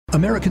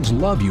Americans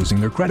love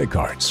using their credit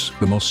cards,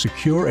 the most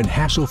secure and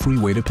hassle-free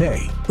way to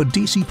pay. But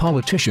DC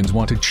politicians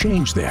want to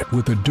change that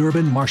with the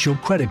Durbin-Marshall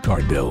credit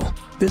card bill.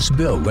 This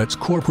bill lets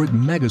corporate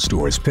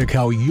megastores pick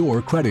how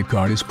your credit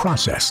card is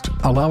processed,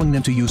 allowing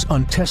them to use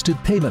untested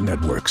payment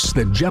networks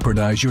that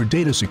jeopardize your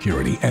data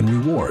security and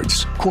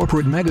rewards.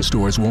 Corporate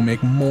megastores will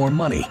make more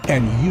money,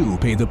 and you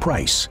pay the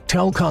price.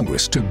 Tell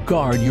Congress to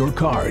guard your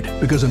card,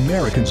 because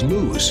Americans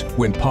lose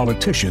when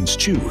politicians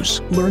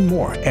choose. Learn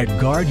more at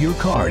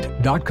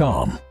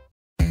guardyourcard.com.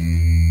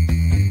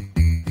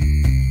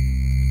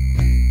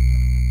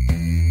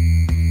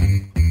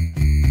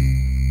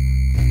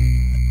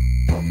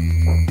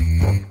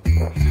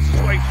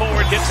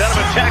 Gets out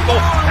of a tackle,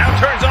 now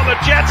turns on the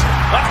Jets,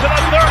 up to the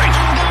 30,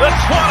 the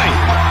 20,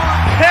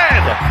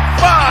 10,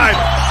 5,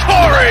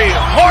 Torrey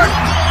Horton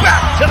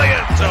back to the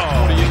end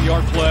zone.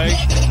 48-yard play,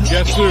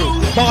 guess who?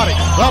 Body,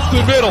 up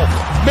the middle,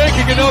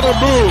 making another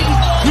move,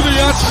 to the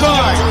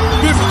outside,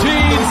 15,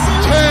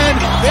 10,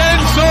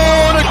 end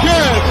zone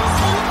again.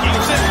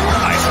 Keeps it,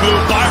 nice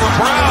move by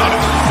Brown,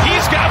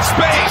 he's got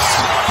space,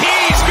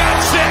 he's got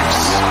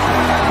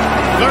 6.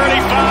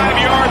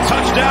 35-yard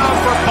touchdown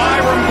for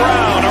Byron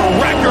Brown, a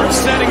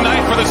record-setting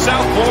night for the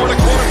South Florida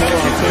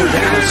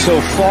quarterback.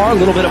 So far, a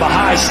little bit of a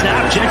high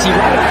snap. Genty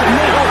right up the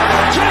middle.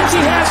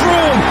 Genty has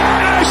room.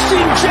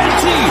 Ashton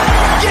Genty,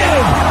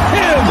 give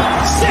him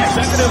 6.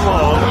 Second and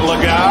long.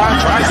 Lagar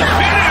tries to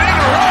pin it in.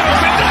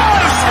 Rose, it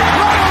does.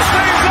 Rose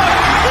stays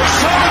up. The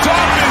show's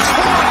off his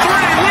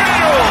 4-3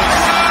 wheels.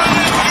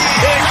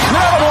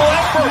 Incredible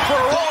effort for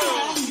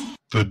Rose.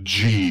 The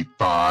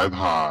G5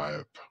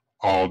 Hive.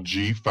 All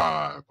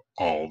G5,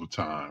 all the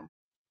time.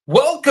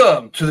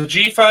 Welcome to the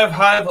G5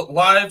 Hive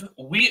Live.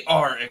 We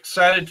are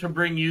excited to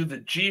bring you the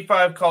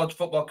G5 college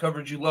football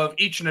coverage you love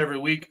each and every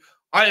week.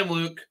 I am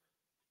Luke.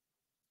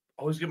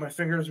 Always get my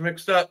fingers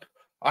mixed up.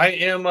 I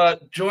am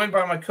joined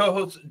by my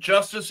co-host,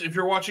 Justice. If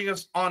you're watching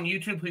us on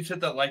YouTube, please hit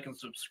that like and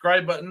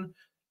subscribe button.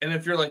 And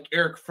if you're like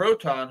Eric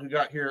Froton, who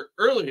got here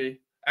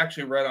early,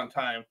 actually right on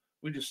time,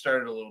 we just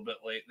started a little bit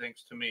late,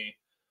 thanks to me.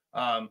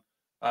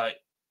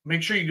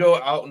 Make sure you go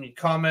out and you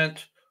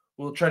comment.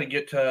 We'll try to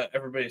get to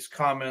everybody's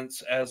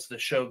comments as the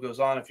show goes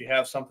on. If you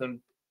have something,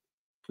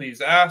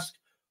 please ask.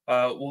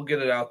 We'll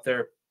get it out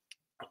there.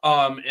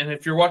 And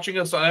if you're watching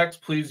us on X,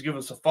 please give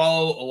us a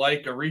follow, a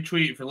like, a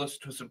retweet. If you're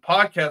listening to us in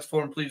podcast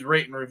form, please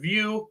rate and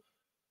review.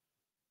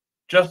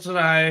 Justin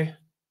and I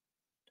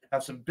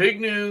have some big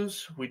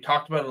news. We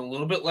talked about it a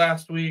little bit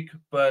last week,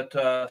 but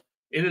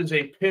it is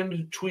a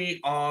pinned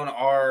tweet on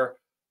our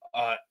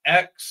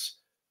X.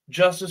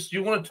 Justice, do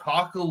you want to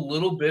talk a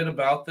little bit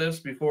about this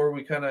before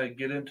we kind of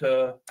get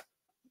into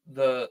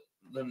the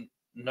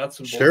nuts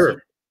and bolts?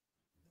 Sure.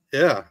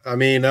 Yeah. I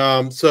mean,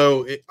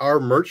 our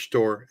merch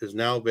store is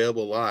now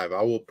available live.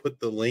 I will put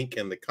the link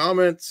in the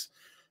comments.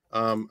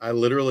 I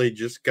literally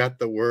just got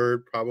the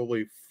word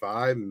probably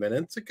 5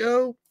 minutes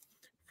ago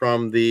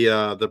from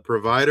the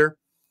provider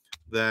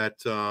that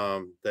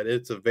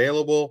it's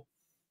available.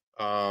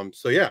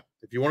 So yeah,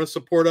 if you want to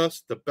support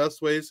us, the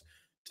best ways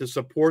to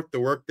support the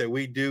work that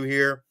we do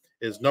here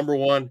is number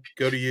one,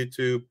 go to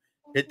YouTube,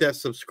 hit that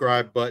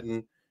subscribe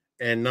button,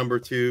 and number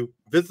two,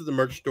 visit the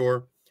merch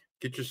store,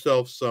 get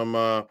yourself some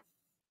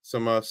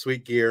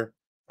sweet gear.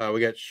 We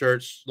got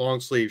shirts, long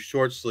sleeve,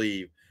 short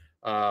sleeve,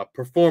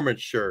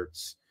 performance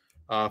shirts,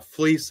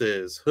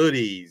 fleeces,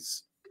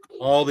 hoodies,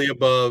 all the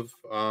above.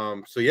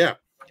 So yeah,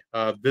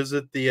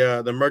 visit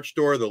the merch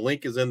store. The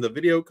link is in the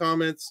video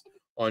comments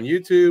on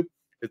YouTube.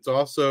 It's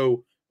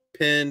also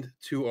pinned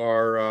to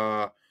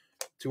our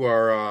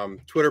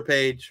Twitter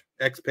page,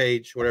 X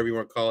page, whatever you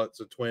want to call it.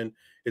 It's a twin.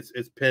 It's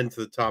pinned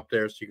to the top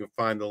there, so you can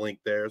find the link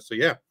there. So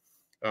yeah,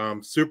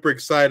 super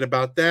excited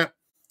about that.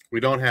 We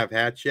don't have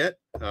hats yet.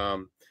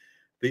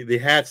 The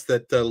hats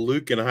that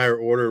Luke and I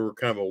ordered were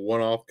kind of a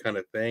one-off kind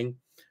of thing.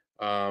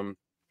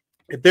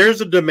 If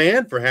there's a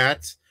demand for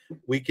hats,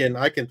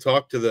 I can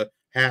talk to the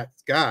hat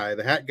guy.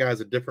 The hat guy is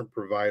a different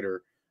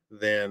provider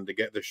than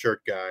the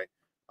shirt guy.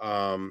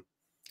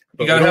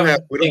 But you gotta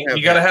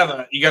have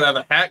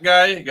a hat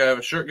guy, you gotta have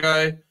a shirt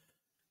guy,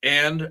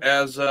 and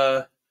as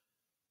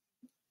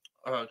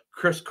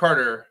Chris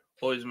Carter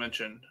always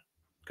mentioned,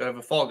 gotta have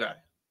a fall guy.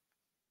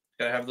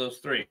 Gotta have those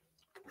three.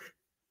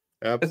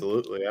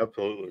 Absolutely.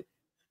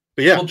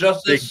 But yeah, well,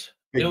 Justice,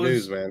 big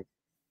news, man.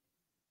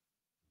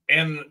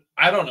 And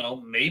I don't know,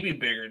 maybe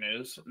bigger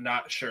news.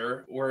 Not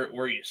sure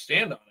where you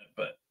stand on it,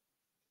 but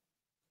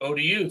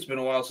ODU. It's been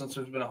a while since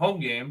there's been a home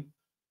game.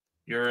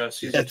 You're a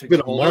season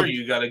ticket holder.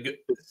 You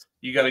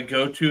gotta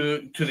go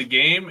to the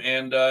game,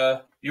 and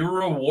you're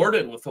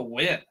rewarded with a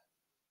win.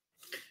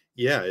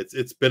 Yeah,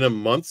 it's been a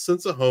month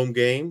since a home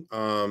game.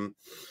 I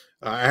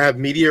have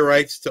media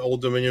rights to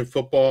Old Dominion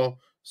football,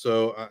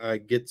 so I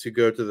get to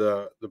go to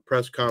the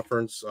press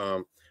conference.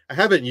 I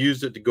haven't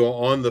used it to go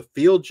on the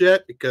field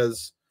yet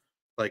because,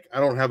 I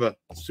don't have a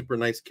super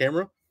nice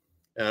camera,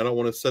 and I don't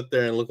want to sit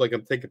there and look like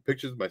I'm taking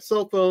pictures with my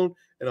cell phone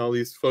and all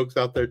these folks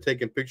out there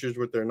taking pictures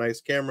with their nice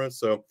cameras.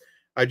 So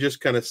I just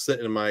kind of sit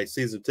in my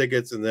season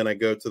tickets, and then I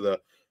go to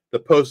the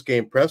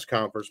post-game press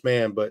conference,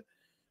 man. But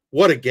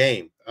what a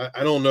game.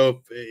 I don't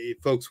know if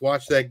folks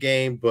watched that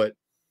game, but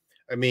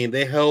I mean,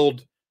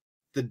 the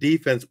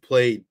defense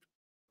played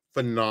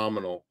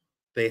phenomenal.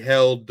 They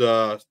held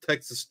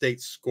Texas State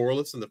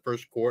scoreless in the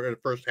first quarter, in the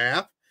first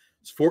half.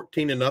 It's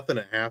 14-0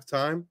 at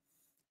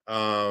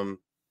halftime.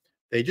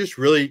 They just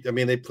really, I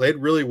mean, they played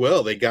really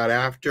well. They got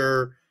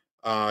after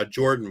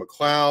Jordan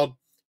McLeod,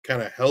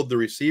 kind of held the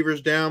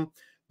receivers down.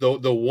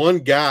 The one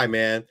guy,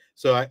 man.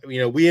 So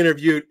we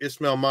interviewed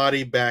Ismail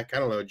Mahdi back, I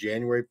don't know,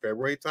 January,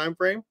 February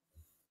timeframe.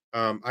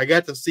 I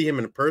got to see him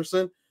in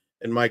person,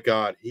 and my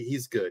God,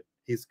 he's good.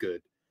 He's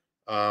good.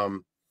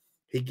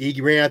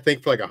 He ran, I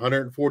think, for like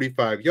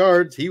 145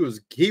 yards. He was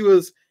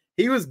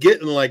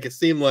getting, like, it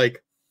seemed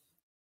like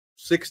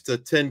 6 to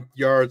 10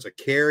 yards a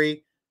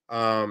carry.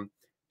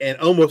 And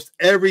almost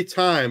every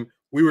time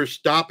we were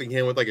stopping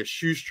him with like a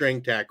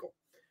shoestring tackle.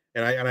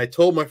 And I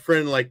told my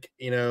friend, like,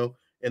 in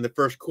the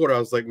first quarter, I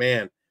was like,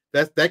 man,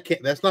 that's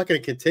not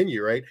going to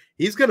continue, right?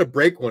 He's going to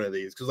break one of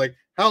these, because, like,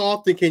 how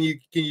often can you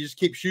just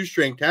keep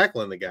shoestring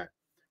tackling the guy?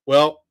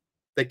 Well,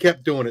 they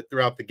kept doing it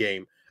throughout the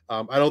game.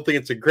 I don't think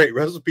it's a great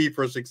recipe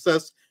for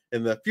success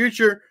in the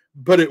future,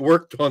 but it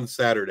worked on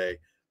Saturday.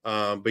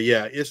 But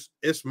yeah,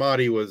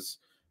 Ismati was,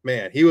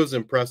 man, he was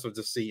impressive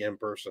to see in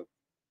person.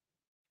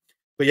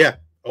 But yeah,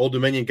 Old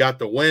Dominion got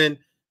the win.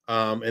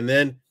 And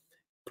then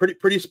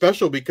pretty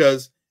special,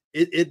 because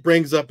it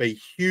brings up a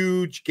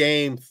huge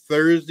game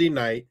Thursday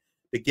night.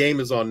 The game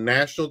is on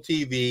national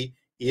TV,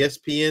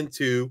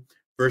 ESPN2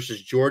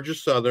 versus Georgia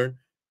Southern.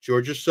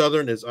 Georgia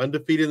Southern is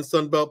undefeated in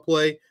Sun Belt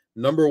play,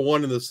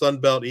 #1 in the Sun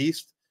Belt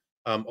East.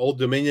 Old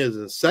Dominion is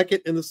in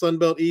second in the Sun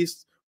Belt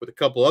East with a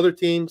couple other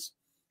teams.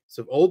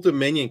 So if Old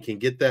Dominion can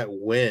get that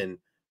win,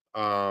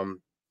 they'll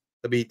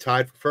be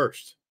tied for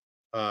first.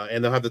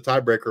 And they'll have the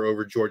tiebreaker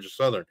over Georgia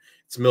Southern.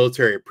 It's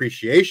Military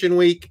Appreciation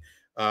Week.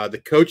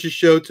 The coaches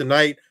show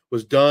tonight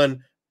was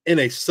done in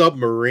a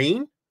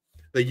submarine,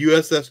 the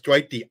USS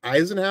Dwight D.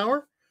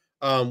 Eisenhower,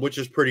 which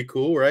is pretty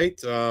cool,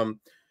 right?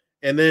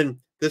 And then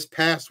this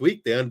past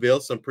week, they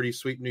unveiled some pretty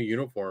sweet new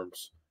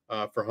uniforms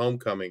for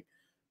homecoming.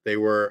 They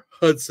were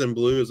Hudson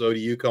Blue, as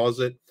ODU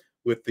calls it,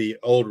 with the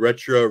old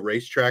retro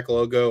racetrack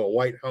logo, a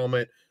white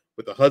helmet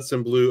with the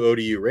Hudson Blue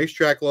ODU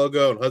racetrack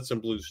logo and Hudson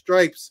Blue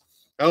stripes.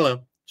 I don't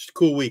know, just a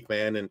cool week,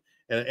 man, and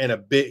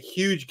a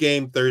huge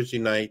game Thursday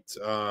night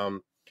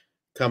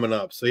coming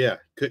up. So yeah,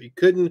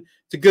 it's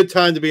a good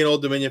time to be an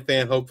Old Dominion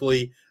fan.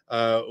 Hopefully,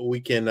 we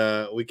can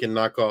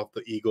knock off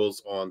the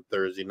Eagles on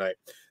Thursday night.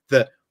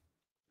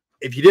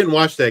 If you didn't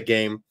watch that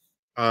game,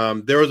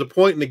 there was a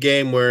point in the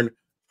game where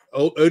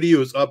ODU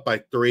was up by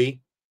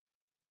 3,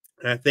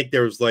 and I think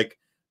there was like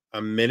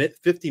a minute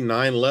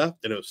 59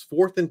 left, and it was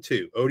 4th and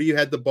 2. ODU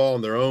had the ball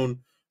on their own,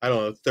 I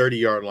don't know,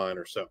 30-yard line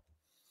or so.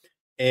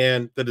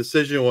 And the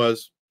decision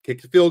was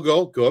kick the field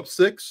goal, go up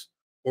 6,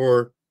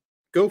 or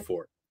go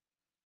for it.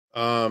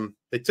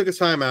 They took a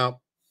timeout.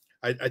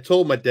 I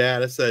told my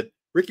dad, I said,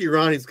 Ricky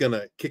Ronnie's going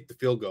to kick the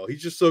field goal.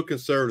 He's just so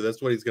conservative.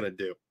 That's what he's going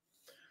to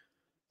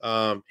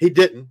do. He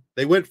didn't.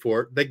 They went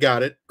for it. They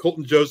got it.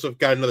 Colton Joseph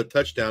got another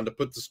touchdown to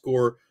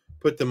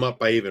put them up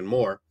by even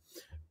more.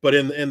 But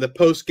in the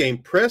post-game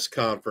press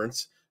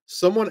conference,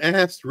 someone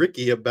asked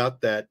Ricky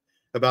about that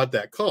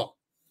call.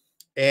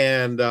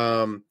 And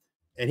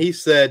he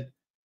said,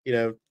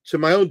 to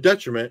my own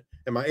detriment,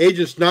 and my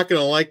agent's not going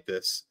to like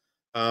this,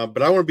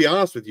 but I want to be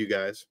honest with you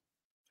guys,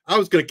 I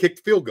was going to kick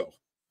the field goal.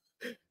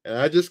 And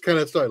I just kind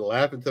of started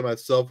laughing to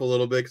myself a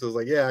little bit, because I was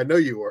like, yeah, I know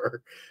you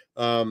were.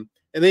 And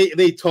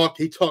he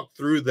talked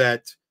through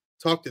that,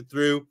 talked it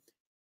through.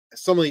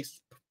 Some of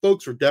these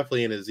folks were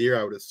definitely in his ear,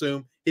 I would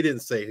assume. He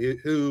didn't say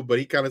who, but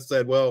he kind of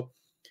said, well,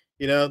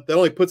 that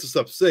only puts us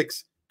up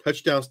 6.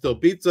 Touchdown still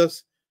beats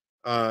us.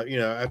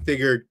 I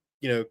figured,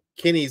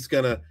 Kenny's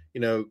going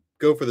to,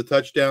 go for the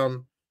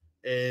touchdown.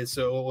 And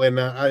so when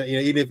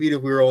even if we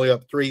were only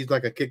up 3, he's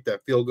not going to kick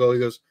that field goal. He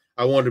goes,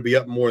 I wanted to be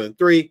up more than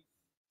 3.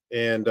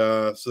 And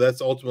so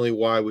that's ultimately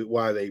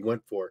why they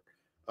went for it.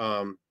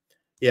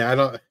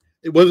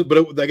 It wasn't,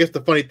 but I guess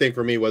the funny thing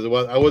for me was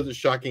I wasn't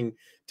shocking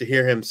to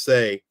hear him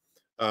say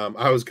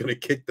I was going to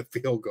kick the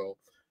field goal.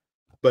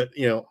 But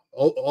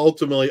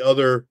ultimately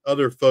other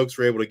folks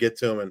were able to get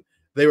to him, and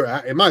they were,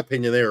 in my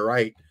opinion, they were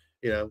right.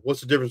 What's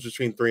the difference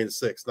between 3 and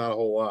 6? Not a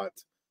whole lot.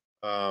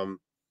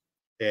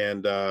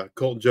 And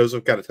Colton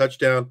Joseph got a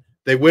touchdown.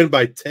 They win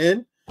by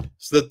 10.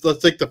 So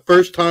that's like the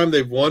first time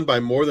they've won by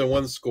more than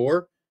one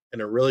score in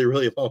a really,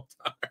 really long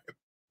time.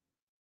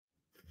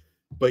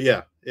 But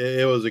yeah,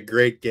 it was a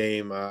great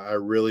game. I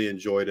really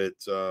enjoyed it.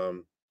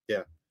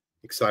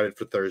 Excited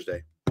for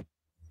Thursday.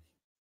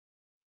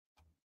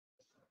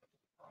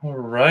 All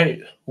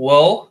right.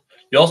 Well,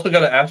 you also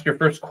got to ask your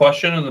first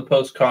question in the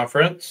post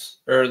conference,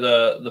 or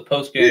the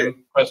post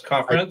game press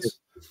conference.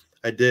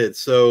 I did.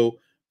 So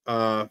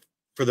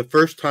for the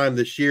first time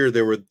this year,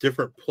 there were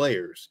different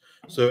players.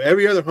 So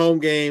every other home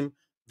game,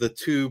 the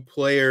 2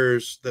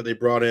 players that they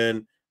brought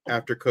in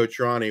after Coach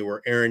Ronnie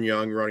were Aaron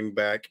Young, running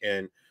back,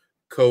 and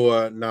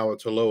Koa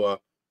Nawataloa,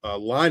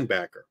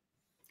 linebacker.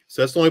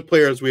 So that's the only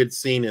players we had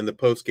seen in the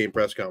post-game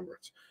press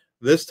conference.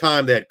 This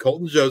time they had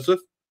Colton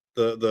Joseph,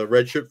 the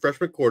redshirt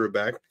freshman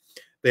quarterback.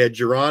 They had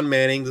Jerron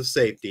Manning, the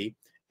safety,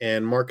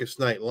 and Marcus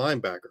Knight,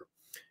 linebacker.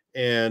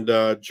 And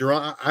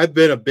Jerron, I've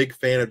been a big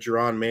fan of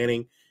Jerron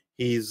Manning.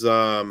 He's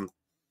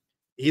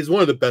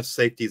one of the best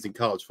safeties in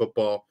college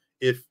football,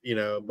 if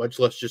much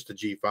less just a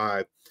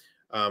G5.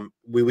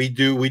 We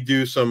do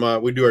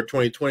our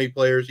 2020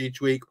 players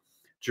each week.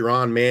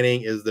 Jerron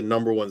Manning is the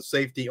number one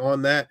safety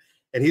on that.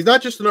 And he's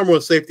not just the number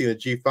one safety in the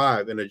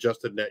G5 in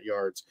adjusted net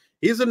yards.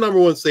 He's the number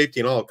one safety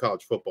in all of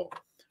college football.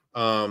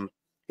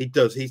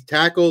 He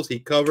tackles, he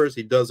covers,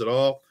 he does it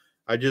all.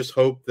 I just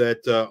hope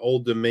that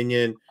Old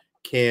Dominion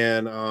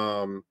can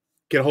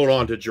hold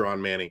on to Jerron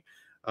Manning.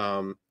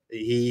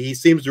 He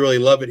seems to really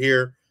love it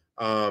here.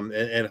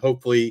 And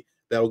hopefully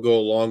that'll go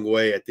a long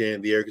way at the end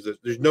of the year, because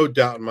there's no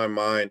doubt in my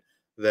mind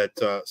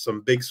that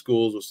some big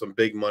schools with some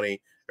big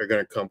money are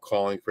going to come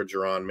calling for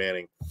Jerron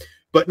Manning.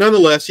 But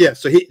nonetheless, yeah,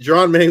 so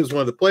Jerron Manning was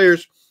one of the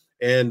players,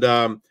 and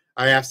I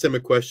asked him a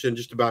question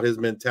just about his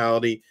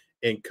mentality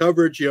and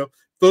coverage.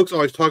 Folks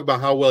always talk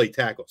about how well he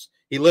tackles.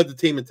 He led the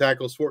team in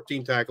tackles,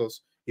 14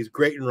 tackles. He's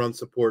great in run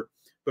support,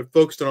 but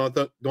folks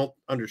don't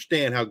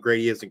understand how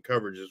great he is in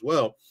coverage as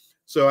well.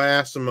 So I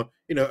asked him,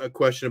 a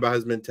question about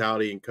his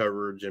mentality and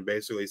coverage, and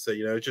basically said,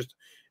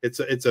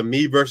 it's a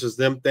me versus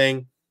them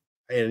thing,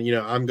 and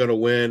I'm going to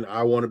win.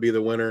 I want to be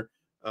the winner,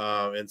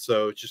 and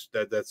so it's just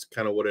that's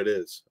kind of what it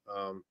is.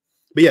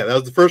 But yeah, that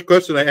was the first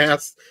question I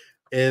asked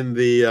in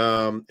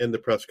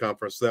the press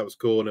conference. So that was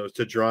cool, and it was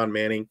to Jerron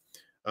Manning,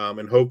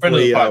 and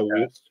hopefully,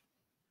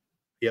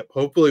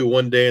 hopefully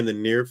one day in the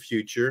near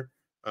future,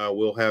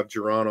 we'll have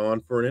Jerron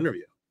on for an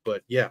interview.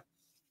 But yeah,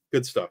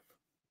 good stuff.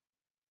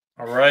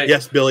 All right.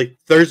 Yes, Billy.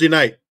 Thursday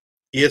night,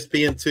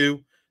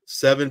 ESPN2,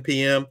 7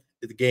 p.m.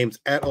 The game's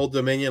at Old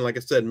Dominion. Like I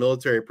said,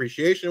 Military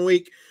Appreciation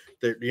Week.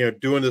 They're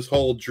doing this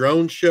whole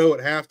drone show at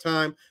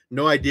halftime.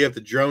 No idea if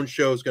the drone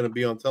show is going to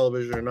be on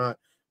television or not,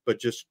 but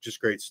just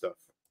great stuff.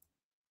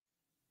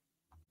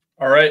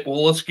 All right.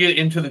 Well, let's get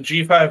into the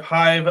G5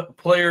 Hive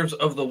Players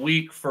of the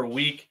Week for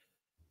Week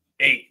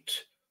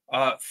 8.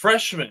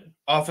 Freshman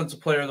Offensive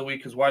Player of the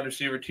Week is wide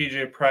receiver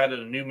TJ Pratt at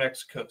New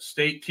Mexico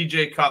State.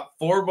 TJ caught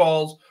 4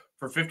 balls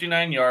for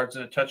 59 yards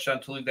and a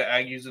touchdown to lead the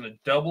Aggies in a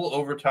double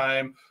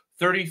overtime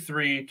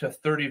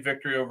 33-30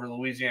 victory over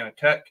Louisiana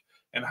Tech.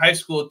 In high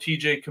school,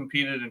 TJ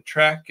competed in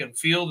track and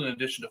field in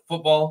addition to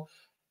football.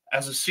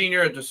 As a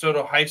senior at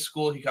DeSoto High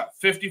School, he got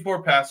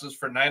 54 passes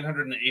for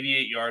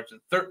 988 yards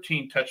and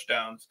 13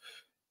 touchdowns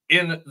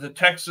in the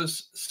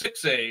Texas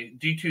 6A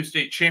D2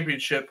 State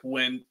Championship,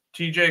 when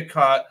TJ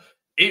caught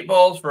 8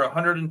 balls for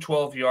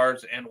 112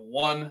 yards and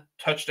 1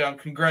 touchdown.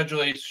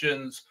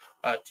 Congratulations,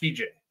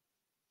 TJ.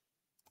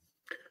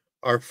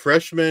 Our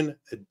freshman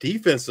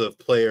defensive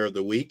player of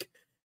the week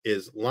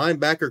is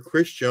linebacker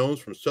Chris Jones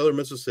from Southern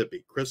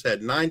Mississippi. Chris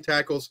had 9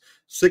 tackles,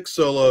 6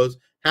 solos,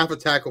 half a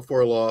tackle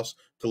for a loss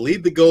to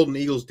lead the Golden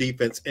Eagles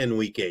defense in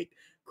Week 8.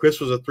 Chris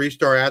was a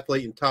 3-star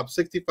athlete and top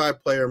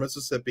 65 player in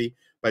Mississippi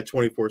by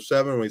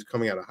 24/7 when he was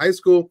coming out of high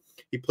school.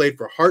 He played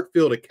for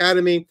Hartfield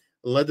Academy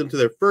and led them to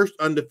their first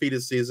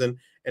undefeated season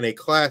in a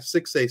Class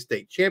 6A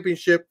state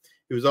championship.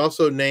 He was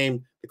also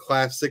named the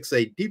Class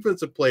 6A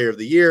Defensive Player of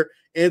the Year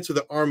and to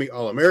the Army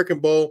All-American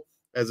Bowl.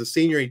 As a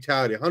senior, he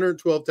tallied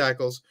 112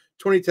 tackles,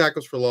 20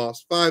 tackles for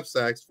loss, 5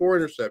 sacks, 4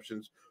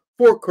 interceptions,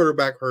 4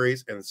 quarterback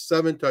hurries, and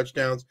 7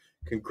 touchdowns.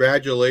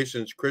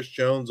 Congratulations, Chris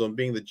Jones, on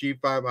being the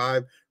G5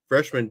 Hive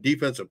Freshman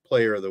Defensive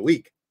Player of the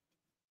Week.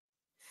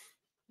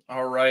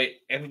 All right.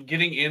 And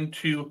getting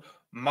into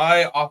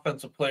my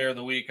Offensive Player of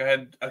the Week, I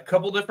had a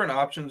couple different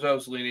options I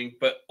was leaning,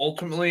 but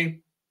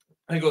ultimately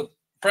I go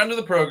friend of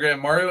the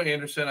program, Mario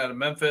Anderson out of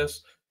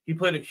Memphis. He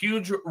played a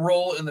huge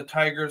role in the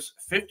Tigers'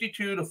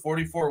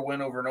 52-44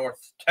 win over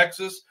North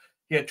Texas.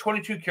 He had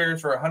 22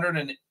 carries for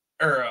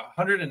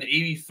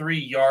 183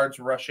 yards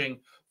rushing,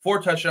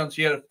 4 touchdowns.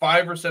 He had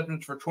 5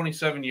 receptions for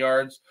 27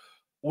 yards.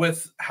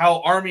 With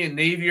how Army and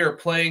Navy are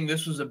playing,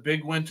 this was a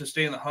big win to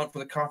stay in the hunt for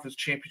the conference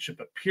championship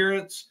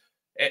appearance.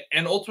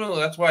 And ultimately,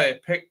 that's why I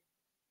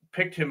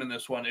picked him in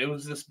this one. It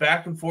was this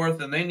back and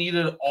forth, and they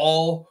needed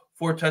all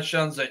 4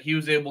 touchdowns that he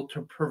was able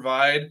to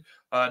provide.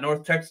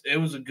 North Texas, it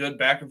was a good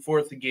back and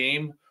forth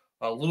game.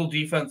 A little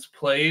defense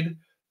played.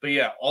 But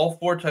yeah, all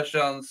 4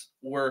 touchdowns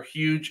were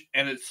huge.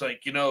 And it's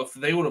like, if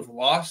they would have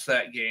lost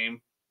that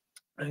game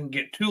and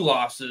get 2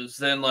 losses,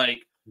 then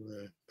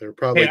they're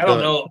probably I don't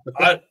know.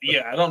 I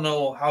don't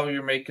know how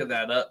you're making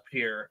that up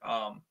here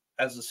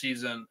as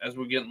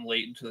we're getting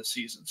late into the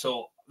season.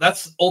 So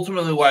that's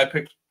ultimately why I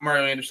picked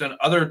Mario Anderson.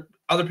 Other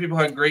people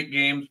had great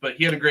games, but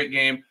he had a great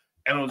game,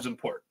 and it was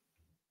important.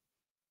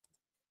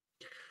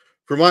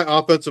 For my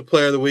Offensive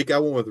Player of the Week, I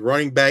went with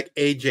running back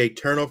A.J.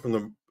 Turner from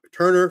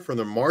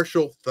the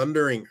Marshall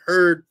Thundering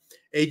Herd.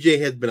 AJ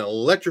has been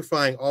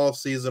electrifying all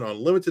season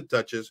on limited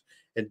touches,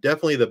 and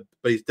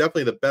he's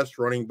definitely the best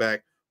running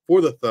back for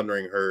the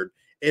Thundering Herd.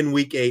 In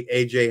Week 8,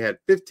 AJ had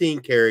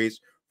 15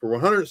 carries for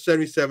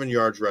 177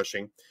 yards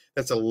rushing.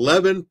 That's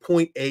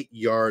 11.8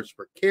 yards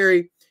per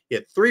carry. He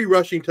had 3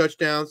 rushing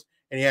touchdowns,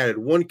 and he added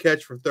 1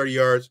 catch for 30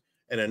 yards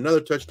and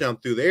another touchdown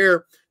through the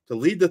air to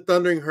lead the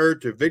Thundering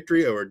Herd to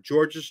victory over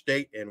Georgia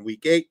State in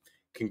Week 8.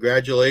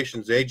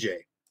 Congratulations, AJ.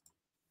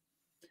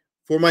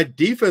 For my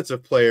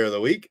defensive player of the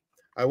week,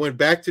 I went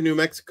back to New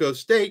Mexico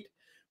State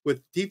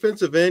with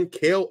defensive end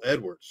Cale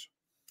Edwards.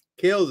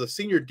 Cale is a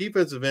senior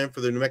defensive end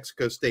for the New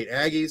Mexico State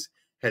Aggies,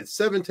 had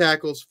 7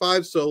 tackles,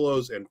 5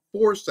 solos, and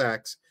 4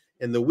 sacks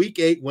in the Week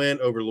 8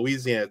 win over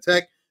Louisiana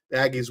Tech. The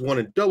Aggies won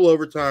in double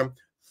overtime,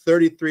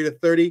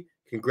 33-30.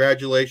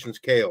 Congratulations,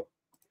 Cale.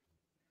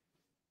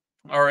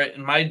 All right,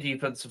 and my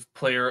defensive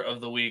player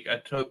of the week, I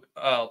took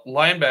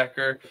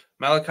linebacker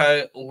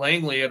Malachi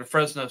Langley out of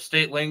Fresno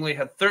State. Langley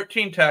had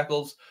 13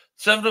 tackles,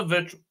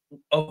 7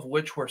 of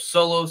which were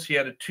solos. He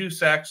had 2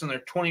 sacks in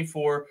their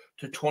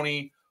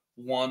 24-21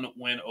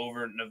 win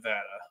over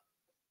Nevada.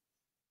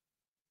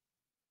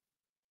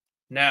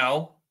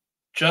 Now,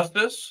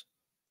 Justice,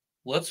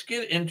 let's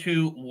get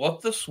into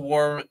what the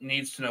Swarm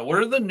needs to know. What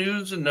are the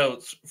news and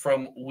notes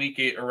from Week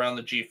 8 around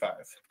the G5?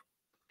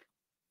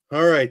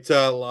 All right,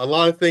 a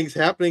lot of things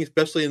happening,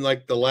 especially in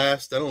like the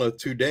last,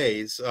 2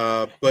 days.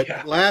 But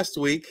Yeah. last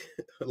week,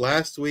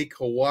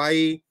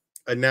 Hawaii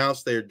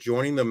announced they're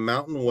joining the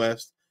Mountain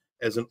West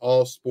as an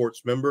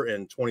all-sports member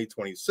in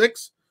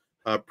 2026.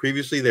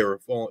 Previously, they were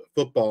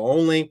football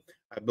only.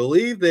 I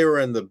believe they were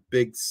in the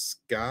Big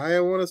Sky, I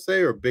want to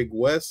say, or Big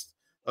West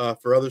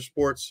for other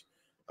sports.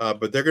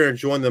 But they're going to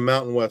join the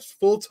Mountain West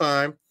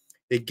full-time.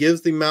 It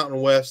gives the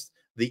Mountain West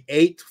the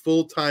 8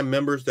 full-time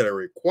members that are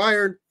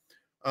required.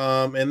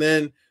 And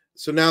then,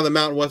 so now the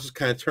Mountain West is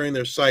kind of turning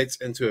their sights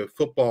into a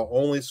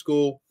football-only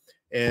school,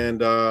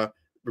 and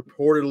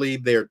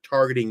reportedly they're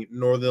targeting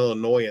Northern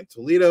Illinois and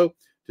Toledo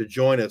to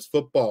join as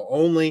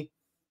football-only.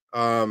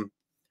 That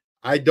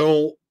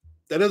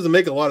doesn't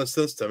make a lot of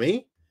sense to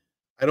me.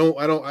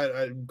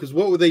 Because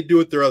what would they do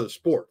with their other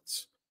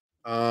sports?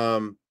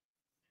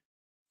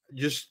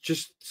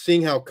 Just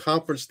seeing how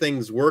conference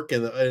things work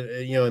in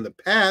the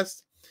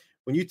past,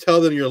 when you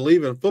tell them you're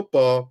leaving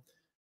football,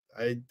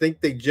 I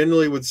think they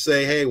generally would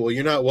say, hey, well,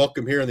 you're not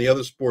welcome here in the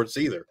other sports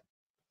either.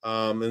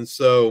 And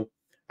so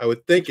I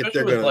would think if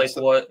they're going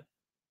to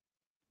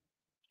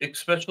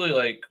especially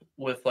like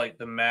with like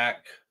the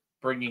MAC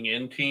bringing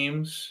in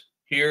teams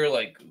here,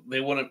 like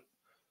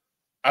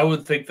I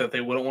would think that they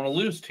wouldn't want to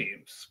lose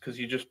teams because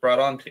you just brought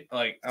on it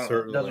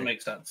doesn't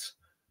make sense.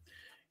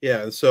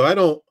 Yeah. So I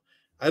don't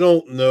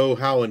know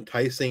how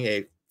enticing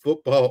a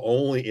football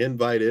only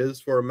invite is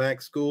for a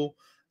MAC school.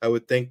 I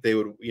would think they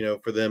would,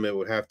 for them, it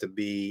would have to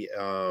be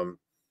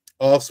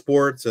all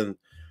sports. And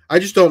I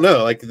just don't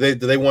know. Like, do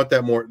they want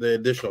the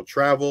additional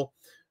travel?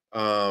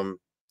 I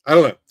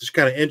don't know. Just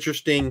kind of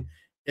interesting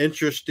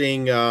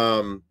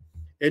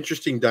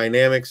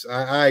dynamics.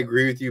 I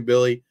agree with you,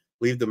 Billy.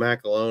 Leave the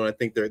MAC alone. I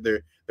think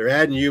they're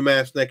adding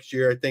UMass next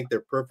year. I think they're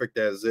perfect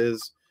as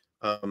is.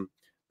 But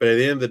at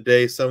the end of the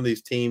day, some of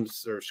these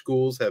teams or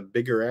schools have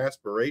bigger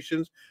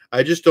aspirations.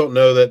 I just don't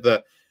know that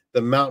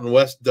the Mountain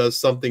West does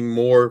something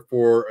more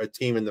for a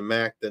team in the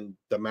MAC than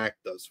the MAC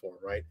does for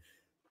them, right?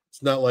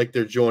 It's not like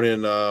they're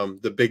joining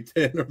the Big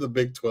 10 or the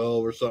Big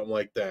 12 or something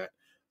like that.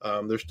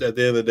 At the end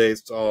of the day,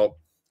 it's all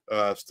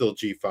still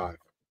G5.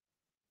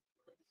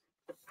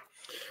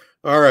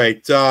 All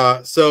right.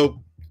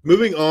 So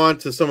moving on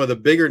to some of the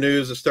bigger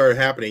news that started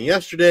happening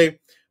yesterday,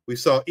 we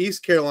saw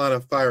East Carolina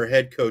fire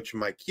head coach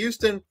Mike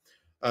Houston.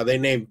 They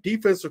named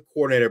defensive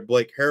coordinator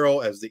Blake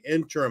Harrell as the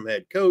interim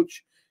head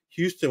coach.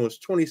 Houston was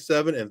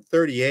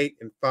 27-38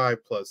 in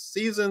 5+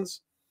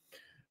 seasons,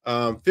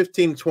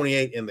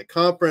 15-28 in the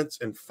conference,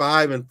 and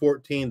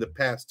 5-14 the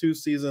past 2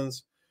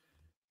 seasons.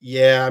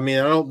 Yeah, I mean,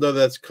 I don't know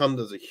that's come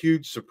as a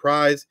huge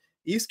surprise.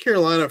 East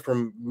Carolina,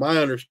 from my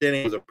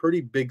understanding, was a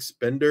pretty big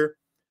spender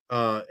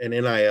in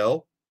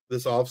NIL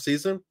this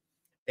offseason.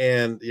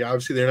 And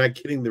obviously they're not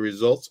getting the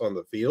results on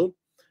the field.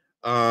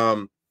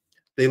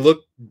 They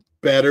look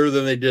better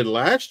than they did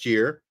last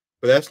year,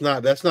 but that's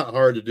not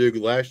hard to do.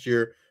 Last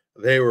year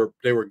they were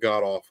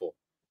god awful.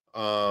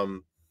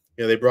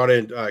 They brought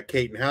in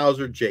Caton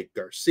Hauser, Jake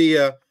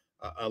Garcia,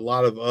 a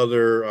lot of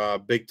other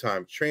big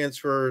time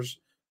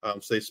transfers. So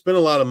they spent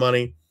a lot of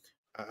money.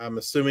 I'm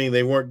assuming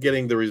they weren't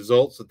getting the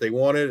results that they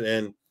wanted,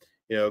 and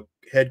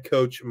head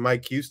coach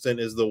Mike Houston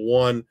is the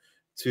one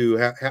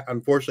to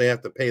unfortunately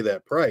have to pay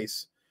that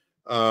price.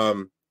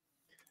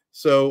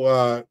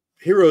 So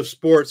Hero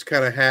Sports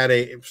kind of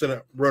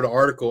wrote an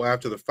article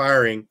after the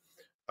firing,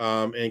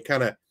 and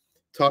kind of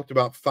talked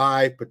about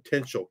 5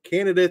 potential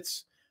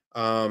candidates.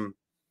 I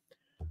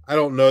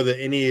don't know that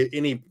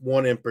any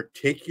one in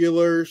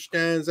particular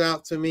stands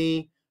out to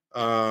me.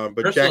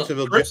 But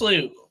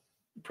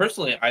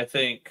personally, I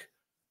think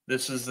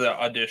this is the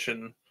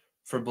audition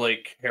for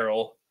Blake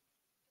Harrell.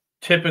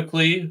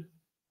 Typically,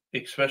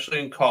 especially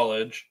in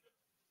college,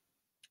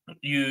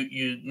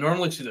 you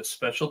normally see the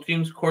special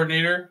teams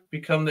coordinator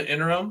become the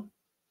interim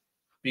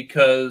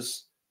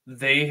because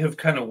they have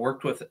kind of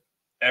worked with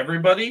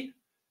everybody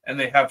and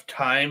they have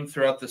time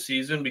throughout the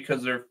season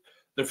because they're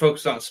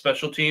focused on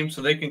special teams,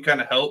 so they can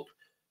kind of help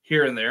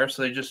here and there.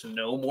 So they just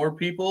know more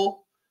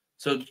people.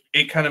 So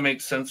it kind of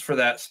makes sense for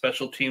that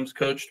special teams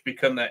coach to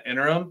become that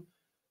interim.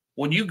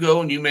 When you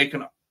go and you make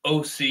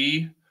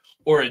OC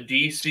or a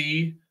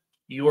DC,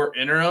 your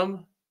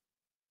interim,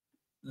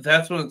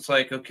 that's when it's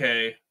like,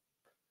 okay,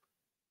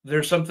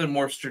 there's something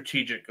more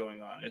strategic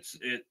going on.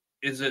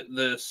 Is it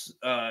this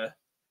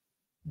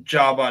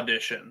job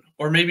audition,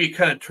 or maybe it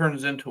kind of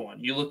turns into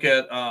one. You look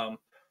at I'm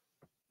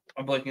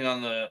blanking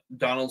on the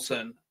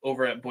Donaldson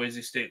over at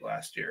Boise State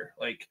last year.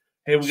 Like,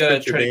 hey, we got to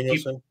try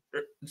Danielson. to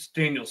keep it's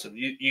Danielson.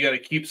 You got to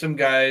keep some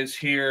guys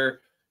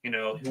here. He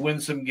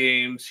wins some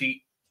games.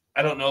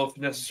 I don't know if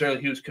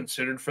necessarily he was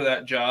considered for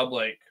that job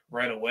like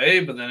right away,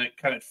 but then it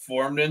kind of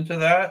formed into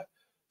that.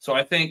 So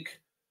I think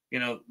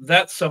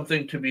that's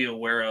something to be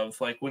aware of.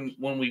 Like when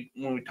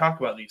we talk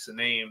about these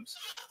names,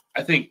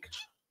 I think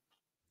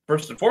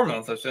first and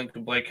foremost, I think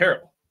of Blake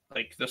Harrell.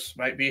 Like this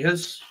might be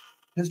his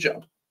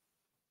job.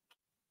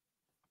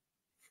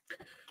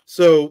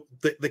 So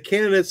the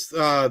candidates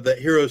that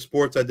Hero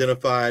Sports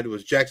identified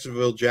was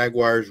Jacksonville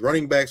Jaguars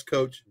running backs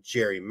coach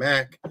Jerry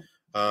Mack.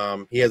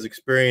 He has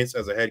experience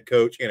as a head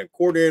coach and a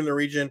coordinator in the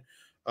region.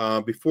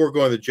 Before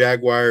going to the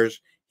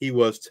Jaguars, he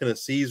was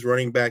Tennessee's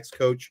running backs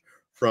coach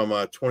from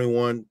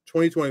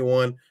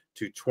 2021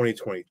 to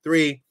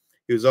 2023.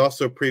 He was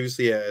also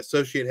previously an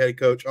associate head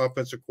coach,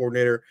 offensive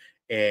coordinator,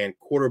 and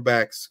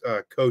quarterbacks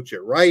coach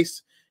at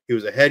Rice. He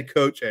was a head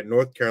coach at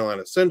North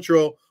Carolina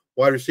Central,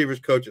 wide receivers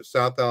coach at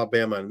South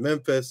Alabama and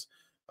Memphis,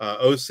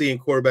 OC and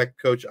quarterback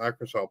coach at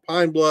Arkansas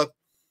Pine Bluff,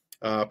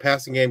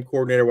 passing game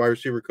coordinator, wide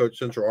receiver coach,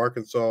 Central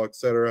Arkansas,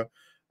 etc.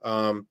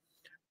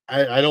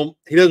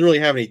 He doesn't really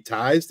have any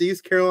ties to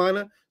East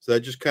Carolina, so that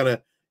just kind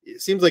of,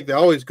 it seems like they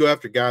always go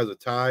after guys with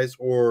ties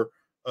or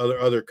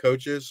other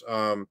coaches.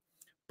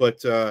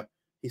 But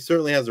he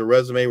certainly has a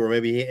resume where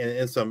maybe he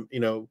and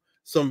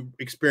some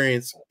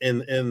experience in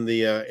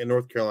the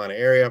North Carolina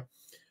area.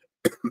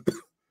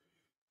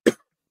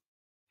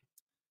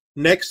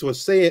 Next was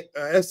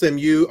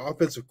SMU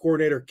offensive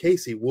coordinator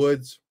Casey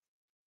Woods.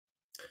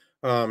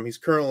 He's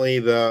currently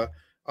the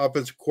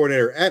offensive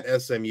coordinator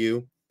at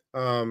SMU.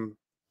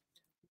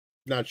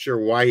 Not sure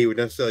why he would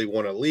necessarily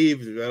want to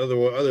leave,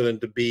 other than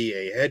to be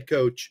a head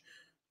coach.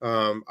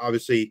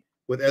 Obviously,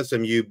 with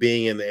SMU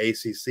being in the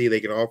ACC,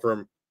 they can offer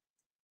him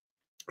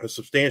a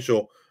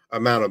substantial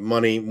amount of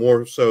money,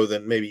 more so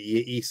than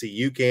maybe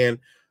ECU can.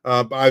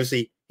 But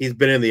obviously, he's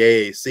been in the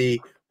AAC,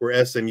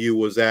 where SMU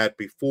was at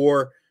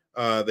before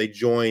they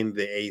joined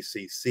the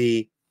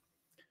ACC.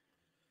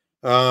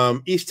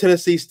 East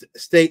Tennessee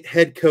State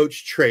head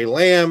coach Trey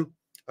Lamb.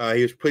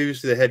 He was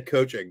previously the head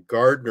coach at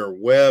Gardner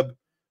Webb.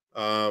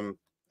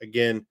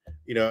 Again,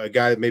 a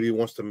guy that maybe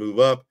wants to move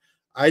up.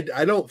 I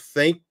don't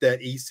think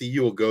that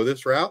ECU will go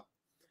this route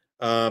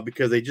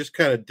because they just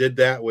kind of did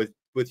that with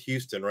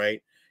Houston,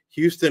 right?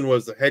 Houston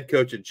was the head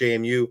coach at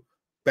JMU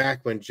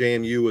back when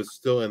JMU was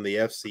still in the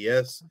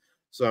FCS.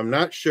 So I'm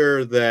not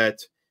sure that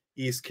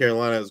East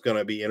Carolina is going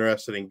to be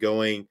interested in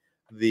going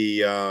the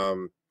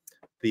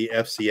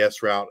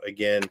FCS route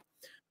again.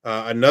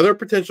 Another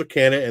potential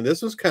candidate, and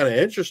this was kind of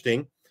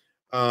interesting,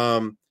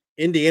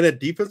 Indiana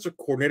defensive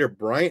coordinator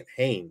Bryant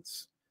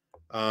Haynes.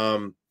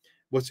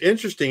 What's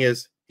interesting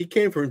is he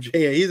came from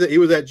JMU. He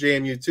was at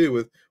JMU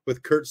too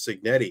with Kurt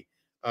Signetti,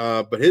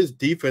 but his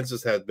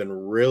defenses have been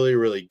really,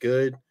 really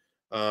good.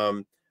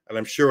 And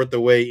I'm sure with the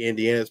way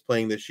Indiana is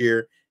playing this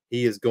year,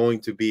 he is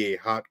going to be a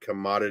hot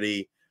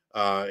commodity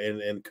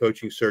in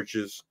coaching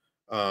searches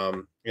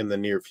in the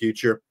near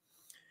future.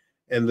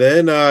 And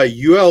then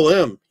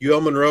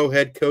UL Monroe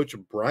head coach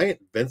Bryant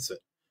Vincent.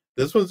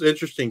 This one's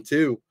interesting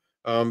too,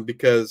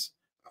 because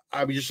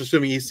I'm just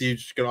assuming ECU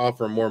is just going to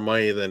offer more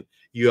money than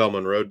UL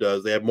Monroe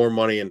does. They have more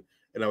money and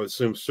I would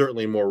assume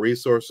certainly more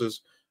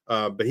resources.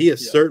 But he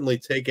has certainly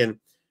taken.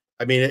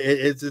 I mean,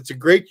 it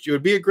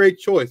would be a great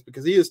choice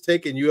because he has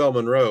taken UL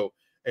Monroe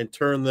and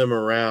turned them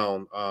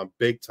around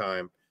big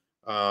time.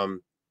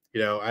 UL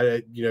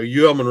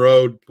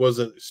Monroe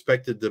wasn't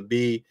expected to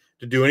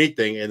do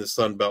anything in the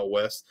Sun Belt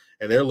West,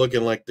 and they're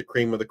looking like the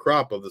cream of the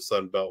crop of the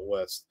Sun Belt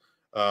West,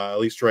 at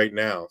least right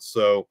now.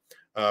 So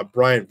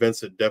Bryant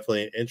Vincent,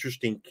 definitely an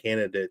interesting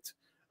candidate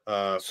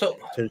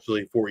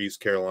potentially for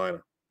East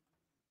Carolina.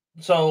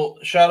 So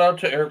shout out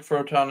to Eric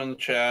Froton in the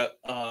chat.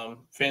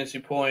 Fantasy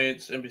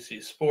Points,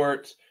 NBC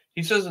Sports.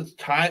 He says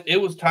it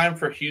was time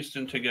for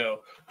Houston to go.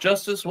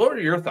 Justice, what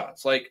are your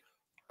thoughts? Like,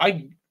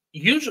 I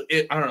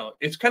don't know.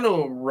 It's kind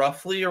of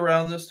roughly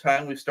around this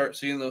time we start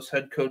seeing those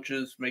head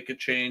coaches make a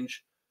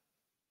change.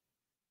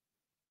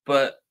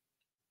 But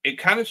it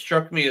kind of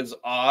struck me as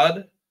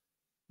odd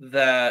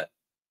that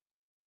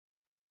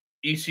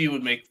ECU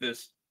would make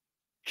this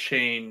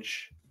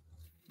change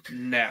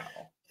now.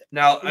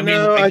 Now, I mean,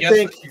 I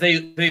guess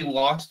they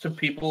lost to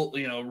people,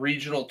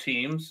 regional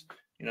teams.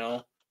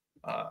 I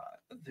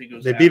think it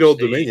was they beat Old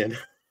Dominion.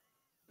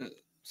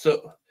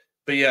 So,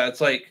 but yeah, it's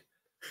like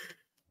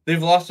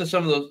they've lost to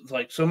some of those.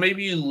 Like, so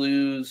maybe you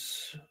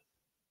lose.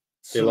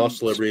 They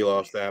lost Liberty,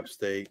 lost App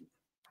State.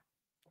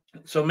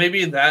 So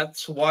maybe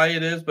that's why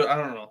it is, but I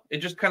don't know. It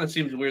just kind of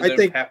seems weird that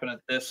it happened at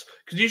this,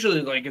 because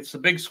usually, like, it's the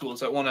big schools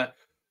that want to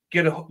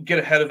get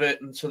ahead of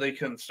it, and so they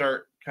can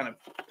start kind of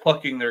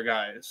plucking their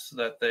guys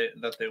that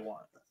they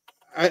want.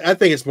 I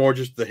think it's more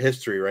just the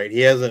history, right?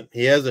 He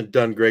hasn't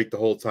done great the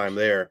whole time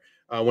there.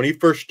 When he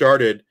first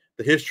started,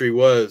 the history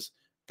was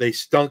they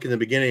stunk in the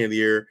beginning of the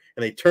year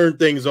and they turned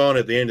things on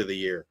at the end of the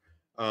year.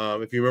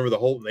 If you remember the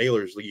Holt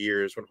Nailers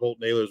years when Holt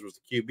Nailers was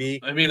the QB,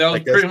 I mean, that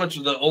was pretty much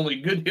the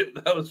only good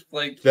hit. That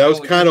was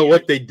kind of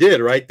what they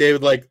did, right? They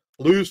would like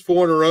lose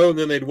 4 in a row and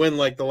then they'd win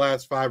like the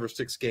last 5 or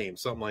 6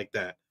 games, something like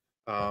that.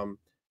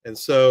 And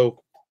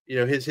so, you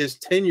know, his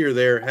tenure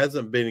there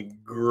hasn't been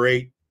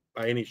great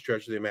by any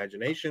stretch of the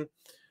imagination.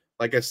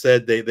 Like I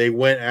said, they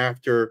went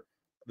after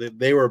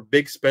they were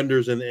big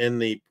spenders in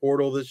the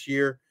portal this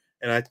year,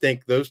 and I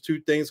think those two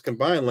things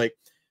combined, like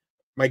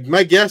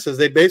my guess is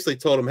they basically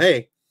told him,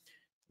 "Hey,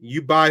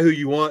 you buy who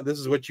you want. This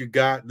is what you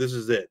got. This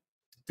is it,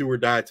 do or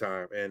die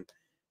time." And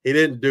he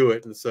didn't do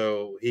it, and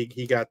so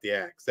he got the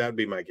axe. That would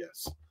be my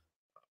guess.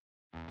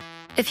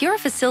 If you're a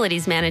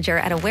facilities manager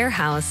at a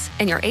warehouse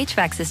and your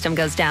HVAC system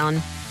goes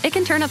down, it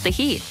can turn up the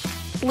heat,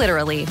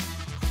 literally.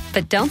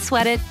 But don't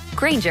sweat it.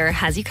 Grainger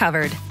has you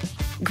covered.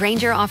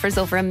 Grainger offers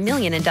over 1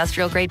 million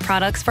industrial-grade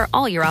products for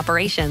all your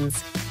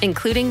operations,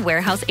 including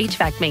warehouse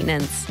HVAC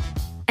maintenance.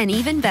 And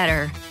even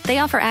better, they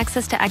offer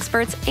access to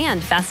experts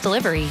and fast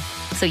delivery,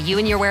 so you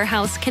and your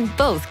warehouse can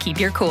both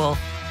keep your cool.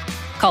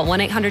 Call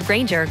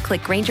 1-800-GRAINGER,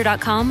 click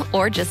Grainger.com,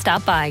 or just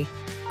stop by.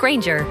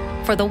 Grainger,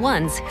 for the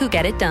ones who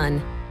get it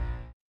done.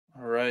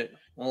 All right.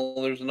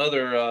 Well, there's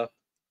another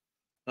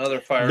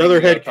fire. Another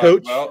head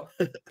coach.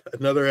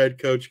 Another head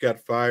coach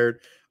got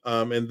fired.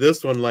 And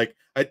this one, like,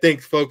 I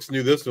think folks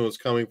knew this one was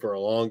coming for a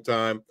long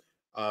time.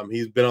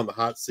 He's been on the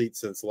hot seat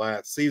since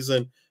last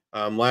season.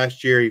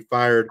 Last year, he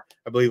fired,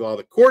 I believe, all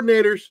the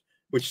coordinators,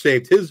 which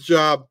saved his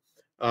job.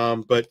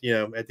 But, you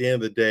know, at the end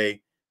of the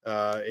day,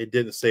 it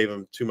didn't save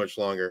him too much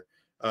longer.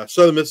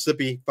 Southern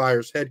Mississippi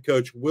fires head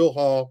coach Will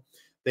Hall.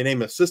 They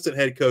name assistant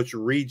head coach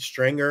Reed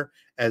Stranger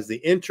as the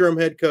interim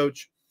head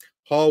coach.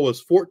 Hall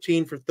was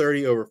 14 for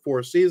 30 over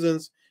 4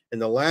 seasons. In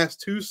the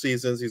last 2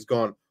 seasons, he's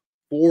gone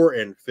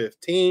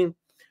 4-15.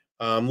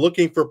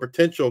 Looking for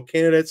potential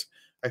candidates,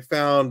 I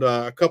found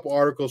a couple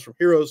articles from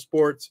Hero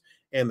Sports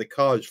and the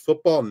College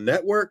Football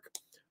Network.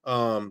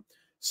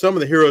 Some of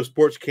the Hero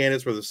Sports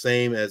candidates were the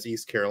same as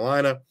East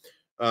Carolina,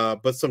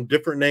 but some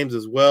different names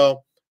as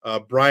well.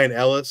 Brian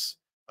Ellis,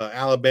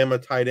 Alabama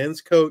tight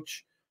ends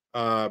coach.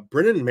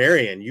 Brennan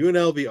Marion,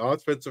 UNLV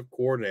offensive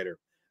coordinator.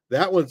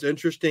 That one's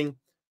interesting.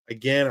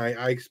 Again,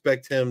 I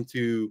expect him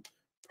to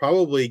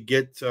probably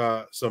get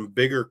some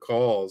bigger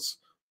calls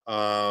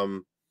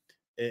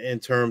in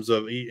terms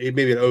of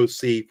maybe an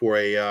OC for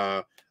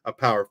a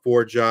Power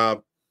 4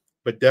 job,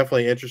 but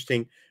definitely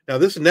interesting. Now,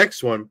 this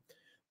next one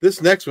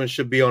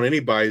should be on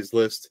anybody's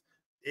list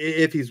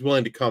if he's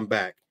willing to come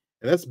back,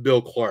 and that's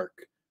Bill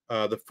Clark,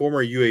 the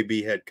former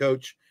UAB head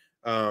coach.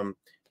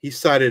 He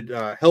cited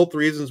health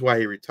reasons why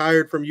he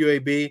retired from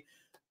UAB,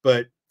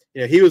 but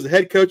you know, he was the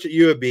head coach at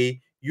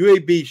UAB.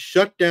 UAB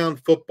shut down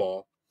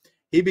football.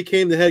 He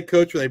became the head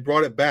coach when they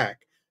brought it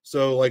back.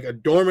 So like a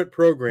dormant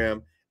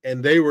program,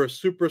 and they were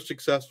super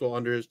successful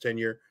under his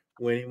tenure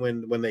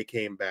when they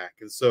came back.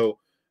 And so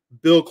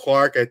Bill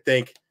Clark, I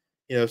think,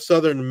 you know,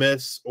 Southern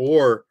Miss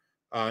or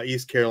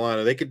East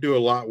Carolina, they could do a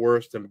lot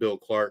worse than Bill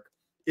Clark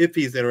if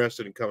he's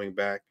interested in coming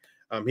back.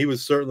 He would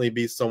certainly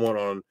be someone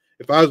on,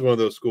 if I was one of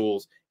those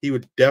schools, he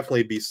would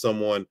definitely be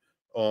someone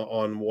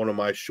on one of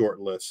my short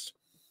lists.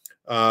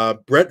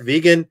 Brett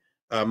Vegan,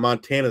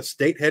 Montana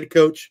State head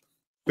coach,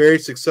 very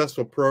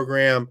successful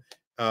program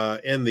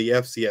in the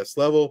FCS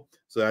level.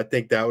 So I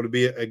think that would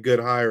be a good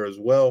hire as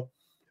well.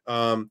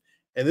 And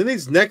then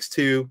these next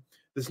two,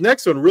 this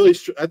next one really,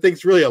 I think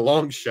it's really a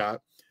long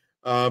shot,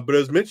 but it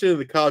was mentioned in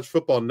the College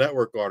Football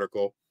Network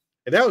article,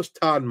 and that was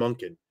Todd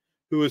Monken,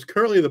 who is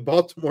currently the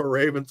Baltimore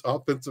Ravens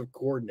offensive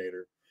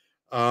coordinator.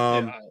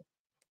 The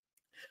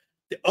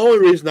only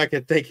reason I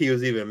can think he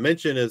was even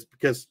mentioned is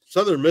because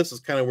Southern Miss is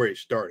kind of where he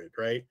started,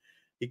 right?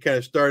 He kind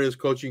of started his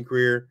coaching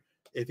career.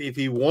 If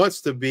he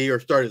wants to be, or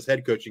start his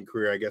head coaching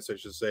career, I guess I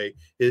should say,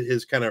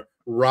 his kind of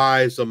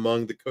rise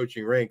among the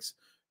coaching ranks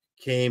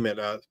came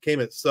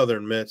at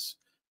Southern Miss.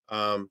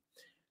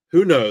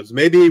 Who knows?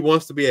 Maybe he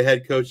wants to be a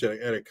head coach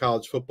at a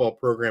college football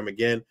program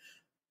again.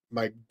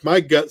 My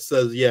gut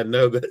says,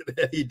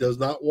 that he does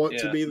not want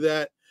to be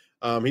that.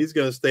 He's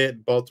going to stay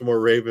at Baltimore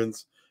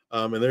Ravens,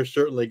 and they're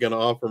certainly going to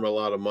offer him a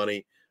lot of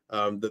money.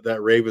 That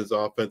Ravens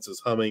offense is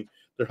humming.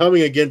 They're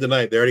humming again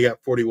tonight. They already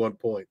got 41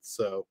 points,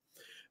 so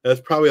that's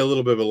probably a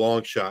little bit of a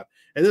long shot.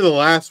 And then the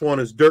last one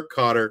is Dirk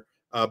Cotter,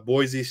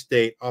 Boise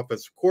State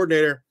offensive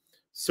coordinator.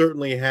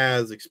 Certainly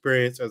has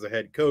experience as a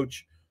head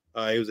coach.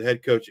 He was a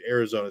head coach at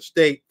Arizona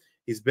State.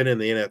 He's been in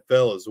the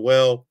NFL as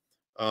well.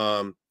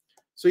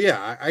 So,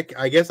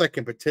 I guess I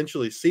can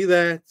potentially see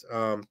that.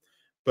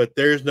 But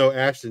there's no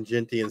Ashton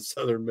Genty in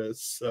Southern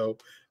Miss. So,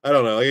 I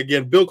don't know.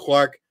 Again, Bill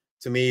Clark,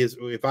 to me, is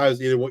if I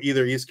was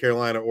either East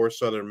Carolina or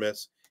Southern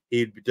Miss,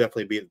 he'd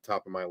definitely be at the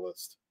top of my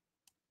list.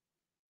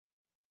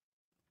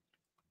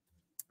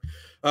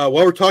 While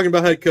we're talking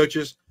about head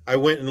coaches, I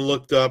went and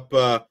looked up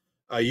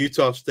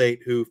Utah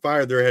State, who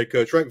fired their head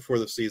coach right before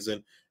the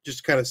season, just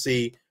to kind of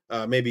see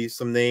maybe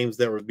some names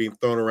that were being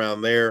thrown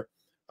around there.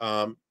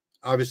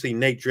 Obviously,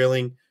 Nate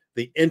Drilling,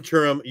 the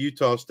interim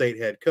Utah State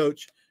head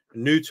coach,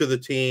 new to the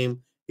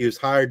team. He was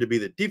hired to be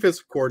the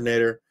defensive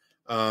coordinator.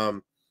 I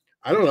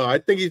don't know. I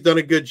think he's done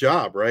a good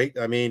job, right?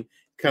 I mean,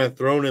 kind of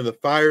thrown in the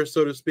fire,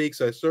 so to speak.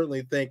 So I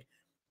certainly think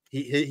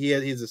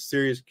he's a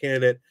serious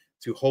candidate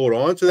to hold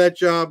on to that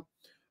job.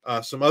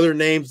 Some other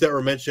names that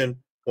were mentioned,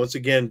 once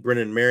again,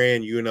 Brennan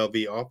Marion,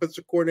 UNLV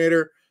offensive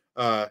coordinator.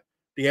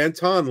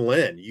 DeAnton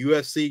Lynn,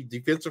 USC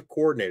defensive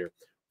coordinator,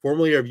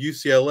 formerly of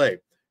UCLA.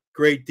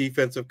 Great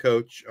defensive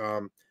coach.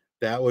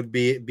 That would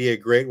be a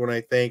great one,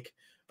 I think.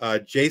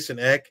 Jason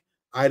Eck,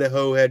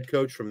 Idaho head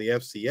coach from the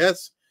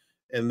FCS.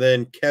 And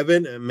then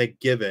Kevin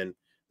McGivern,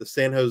 the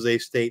San Jose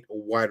State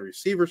wide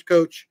receivers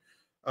coach.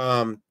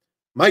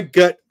 My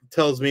gut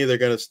tells me they're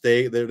going to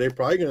stay. They're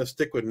probably going to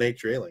stick with Nate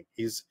Drilling.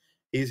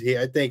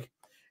 I think,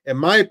 in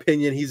my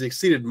opinion, he's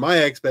exceeded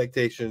my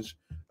expectations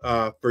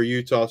for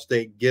Utah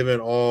State, given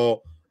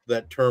all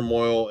that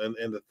turmoil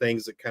and the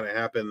things that kind of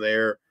happened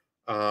there,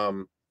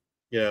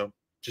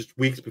 just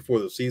weeks before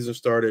the season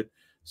started.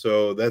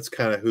 So that's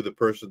kind of who the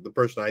person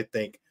I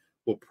think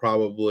will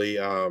probably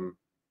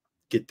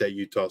get that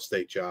Utah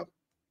State job.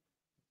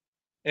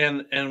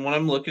 And when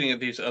I'm looking at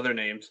these other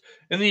names,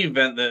 in the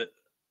event that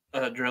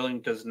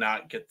Drilling does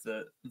not get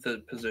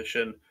the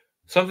position,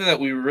 something that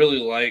we really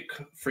like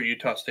for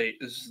Utah State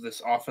is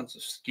this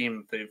offensive scheme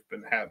that they've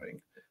been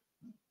having.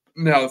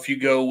 Now, if you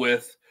go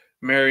with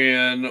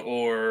Marion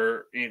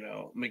or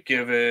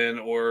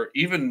McGivern or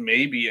even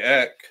maybe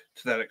Eck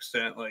to that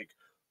extent, like,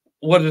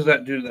 what does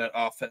that do to that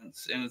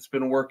offense? And it's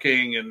been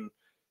working, and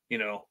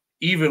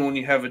even when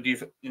you have a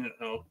defense,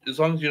 as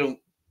long as you don't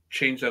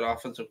change that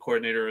offensive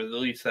coordinator, or at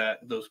least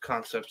those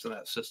concepts in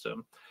that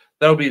system,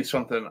 that'll be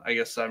something I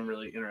guess I'm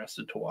really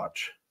interested to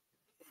watch.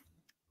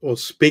 Well,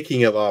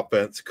 speaking of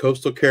offense,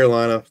 Coastal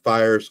Carolina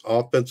fires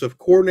offensive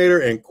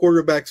coordinator and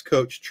quarterbacks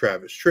coach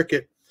Travis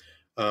Trickett.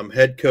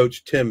 Head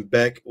coach Tim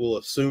Beck will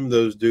assume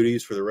those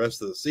duties for the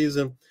rest of the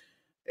season.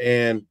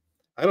 And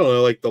I don't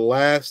know, like the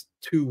last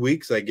 2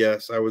 weeks, I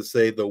guess I would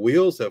say the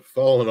wheels have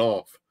fallen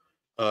off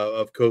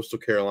of Coastal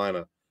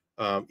Carolina.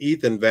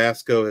 Ethan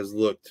Vasco has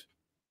looked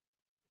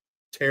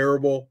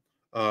terrible.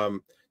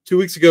 2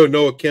 weeks ago,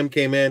 Noah Kim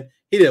came in.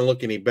 He didn't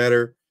look any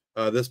better.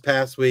 This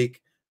past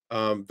week,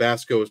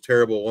 Vasco was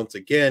terrible once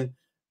again.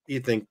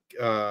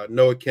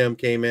 Noah Kim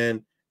came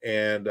in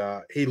and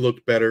he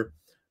looked better.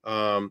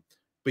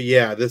 But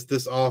yeah,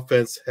 this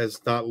offense has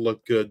not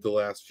looked good the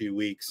last few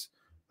weeks.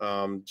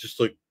 Just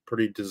looked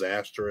pretty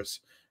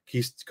disastrous.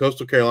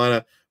 Coastal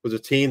Carolina was a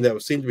team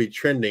that seemed to be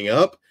trending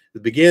up at the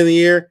beginning of the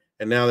year,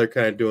 and now they're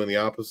kind of doing the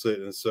opposite.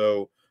 And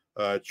so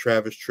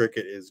Travis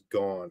Trickett is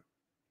gone.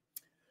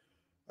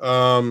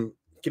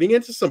 Getting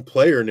into some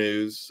player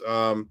news,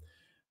 some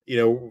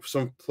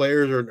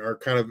players are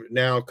kind of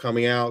now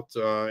coming out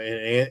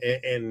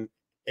and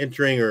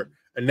entering or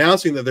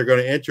announcing that they're going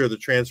to enter the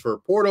transfer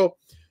portal.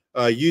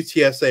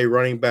 UTSA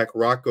running back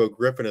Rocco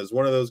Griffin is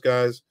one of those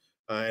guys,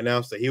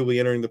 announced that he'll be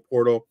entering the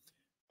portal.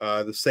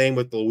 The same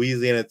with the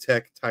Louisiana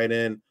Tech tight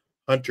end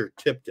Hunter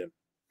Tipton.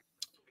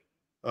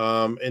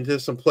 Into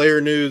some player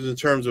news in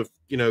terms of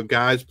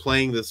guys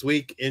playing this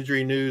week.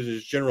 Injury news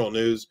is general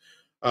news.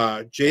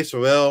 Jay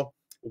Sorrell,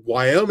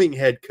 Wyoming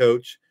head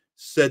coach,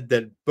 said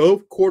that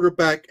both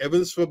quarterback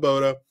Evan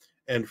Svoboda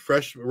and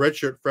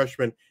redshirt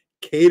freshman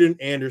Caden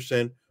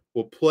Anderson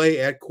will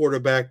play at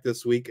quarterback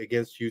this week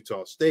against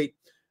Utah State.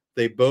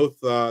 They both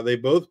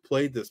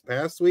played this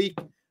past week.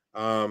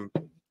 I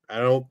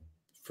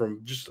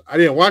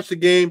didn't watch the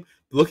game.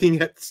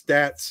 Looking at the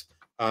stats,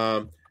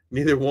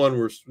 neither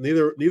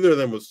of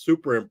them was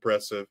super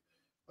impressive.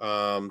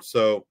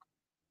 So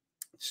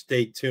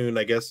stay tuned,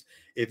 I guess,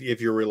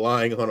 if you're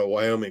relying on a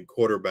Wyoming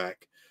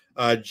quarterback.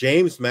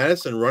 James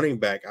Madison, running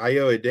back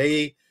Ayo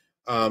Adeyi,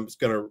 is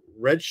going to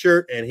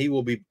redshirt, and he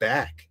will be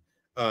back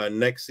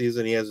next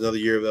season. He has another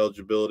year of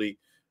eligibility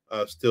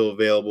still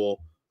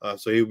available,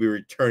 so he'll be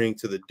returning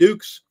to the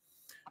Dukes.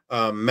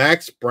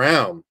 Max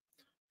Brown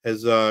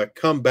has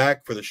come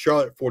back for the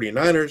Charlotte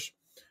 49ers.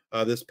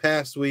 This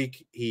past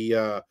week, he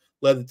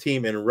led the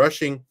team in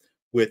rushing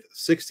with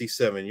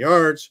 67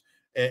 yards,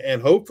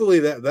 and hopefully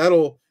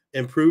that'll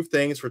improve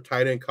things for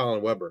tight end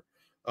Colin Weber.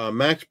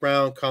 Max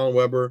Brown, Colin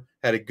Weber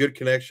had a good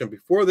connection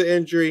before the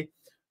injury.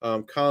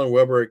 Colin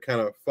Weber had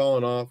kind of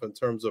fallen off in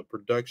terms of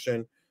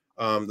production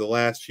the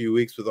last few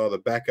weeks with all the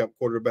backup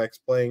quarterbacks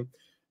playing.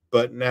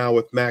 But now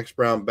with Max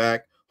Brown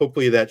back,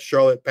 hopefully that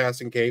Charlotte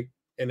passing game,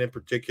 and in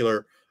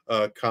particular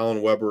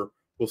Colin Weber,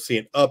 will see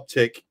an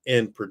uptick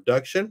in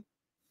production.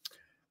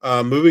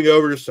 Moving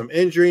over to some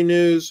injury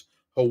news,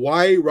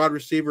 Hawaii wide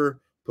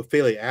receiver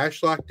Pofele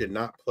Ashlock did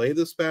not play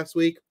this past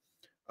week.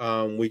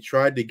 We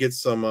tried to get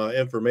some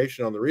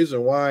information on the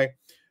reason why.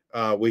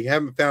 We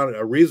haven't found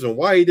a reason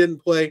why he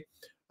didn't play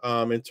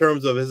in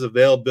terms of his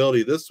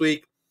availability this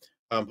week.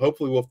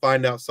 Hopefully we'll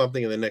find out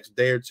something in the next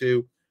day or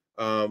two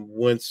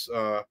once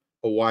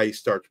Hawaii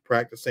starts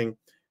practicing,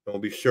 and we'll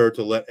be sure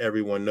to let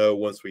everyone know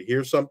once we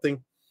hear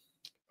something.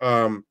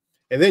 And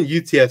then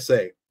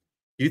UTSA.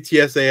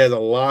 UTSA has a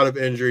lot of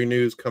injury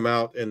news come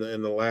out in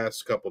the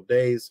last couple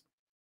days.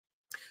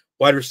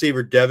 Wide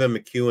receiver Devin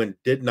McEwen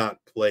did not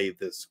play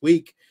this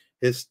week.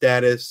 His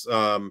status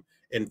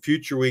in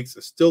future weeks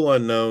is still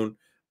unknown,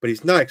 but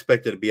he's not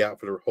expected to be out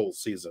for the whole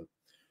season.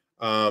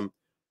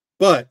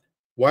 But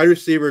wide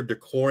receiver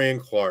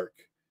DeClorian Clark,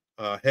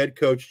 head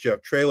coach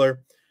Jeff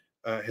Traylor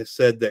has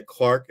said that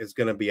Clark is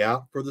going to be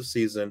out for the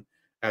season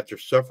after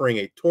suffering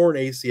a torn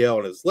ACL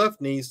on his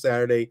left knee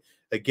Saturday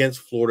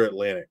against Florida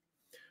Atlantic.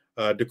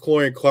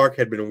 DeClorian Clark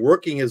had been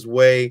working his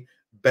way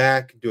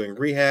back doing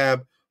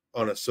rehab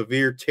on a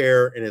severe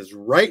tear in his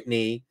right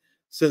knee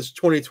since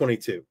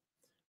 2022.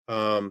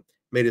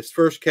 Made his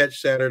first catch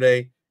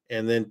Saturday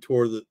and then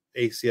tore the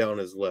ACL on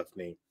his left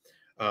knee.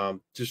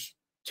 Just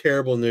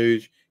terrible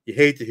news. You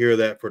hate to hear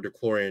that for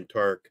DeClorian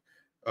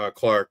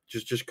Clark.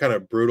 Just kind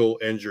of brutal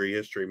injury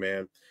history,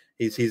 man.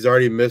 He's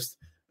already missed,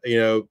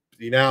 now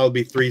it'll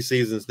be 3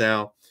 seasons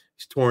now.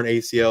 He's torn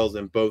ACLs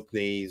in both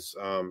knees.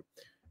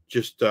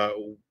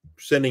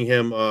 Sending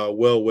him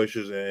well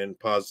wishes and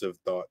positive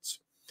thoughts.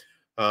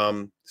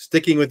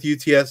 Sticking with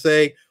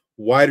UTSA,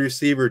 wide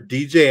receiver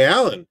DJ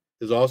Allen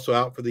is also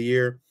out for the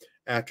year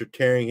after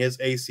tearing his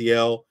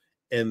ACL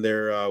in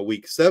their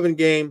Week 7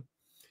 game.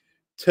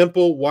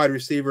 Temple wide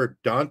receiver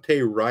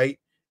Dante Wright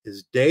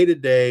is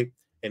day-to-day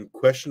and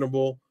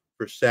questionable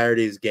for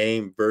Saturday's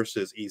game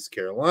versus East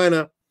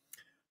Carolina.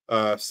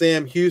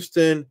 Sam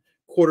Houston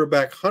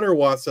quarterback Hunter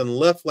Watson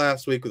left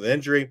last week with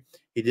injury.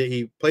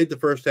 He played the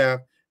first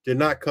half, did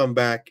not come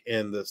back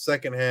in the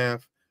second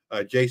half.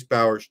 Jace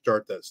Bauer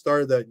started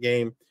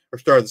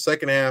the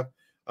second half.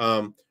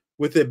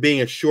 With it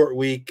being a short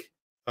week,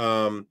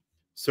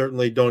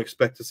 certainly don't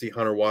expect to see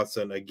Hunter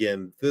Watson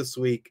again this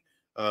week.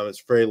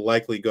 It's very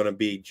likely going to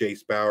be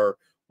Jace Bauer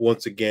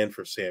once again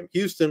for Sam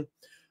Houston.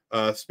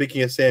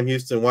 Speaking of Sam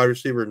Houston, wide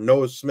receiver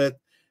Noah Smith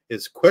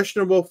is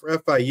questionable for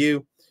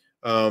FIU.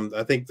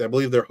 I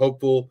believe they're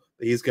hopeful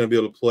that he's going to be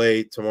able to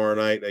play tomorrow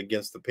night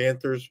against the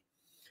Panthers.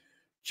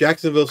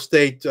 Jacksonville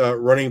State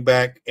running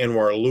back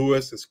Anwar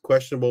Lewis is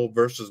questionable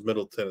versus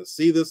Middle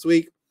Tennessee this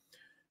week.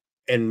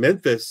 And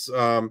Memphis,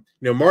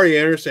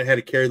 Mario Anderson had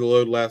to carry the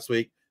load last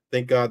week.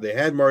 Thank God they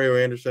had Mario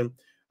Anderson.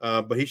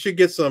 But he should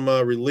get some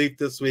relief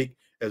this week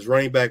as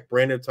running back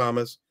Brandon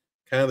Thomas,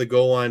 kind of the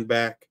goal line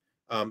back,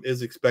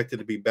 is expected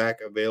to be back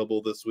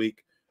available this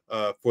week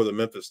for the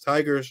Memphis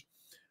Tigers.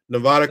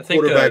 Nevada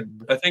quarterback.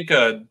 I think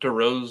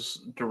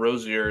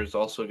DeRozier is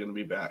also going to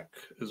be back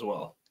as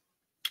well.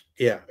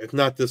 Yeah, if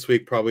not this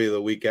week, probably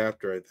the week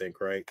after, I think,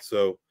 right?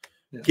 So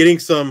yeah. Getting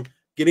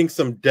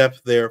some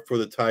depth there for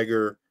the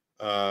Tiger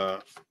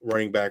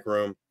running back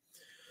room.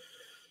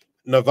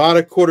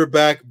 Nevada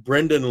quarterback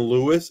Brendan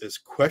Lewis is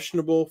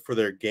questionable for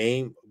their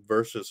game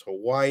versus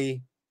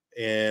Hawaii.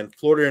 And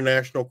Florida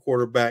International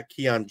quarterback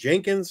Keon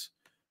Jenkins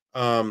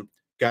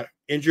got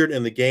injured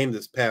in the game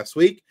this past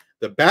week.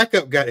 The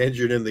backup got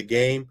injured in the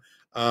game,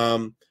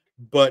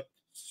 but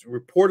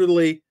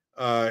reportedly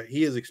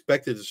he is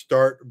expected to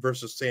start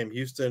versus Sam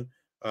Houston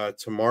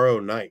tomorrow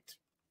night.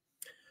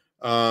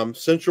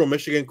 Central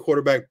Michigan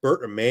quarterback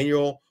Bert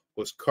Emanuel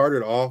was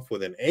carted off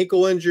with an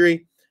ankle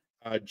injury.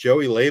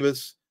 Joey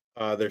Labus,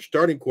 their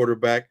starting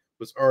quarterback,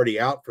 was already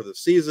out for the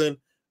season.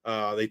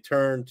 They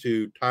turned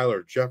to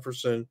Tyler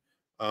Jefferson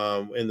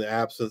in the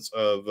absence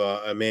of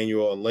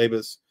Emanuel and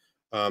Labus.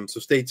 So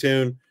stay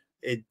tuned.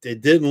 It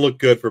didn't look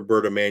good for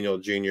Bert Emanuel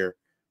Jr.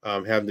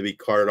 Having to be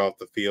carted off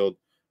the field.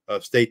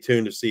 Stay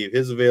tuned to see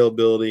his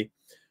availability.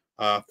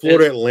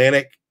 Florida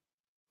Atlantic.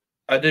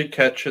 I did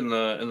catch in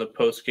the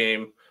post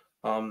game.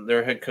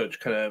 Their head coach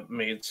kind of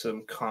made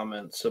some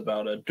comments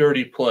about a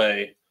dirty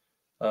play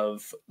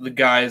of the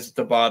guys at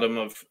the bottom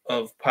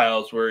of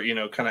piles where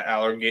kind of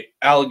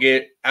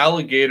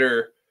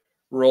alligator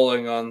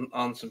rolling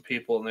on some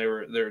people, and they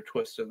were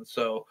twisted.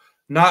 So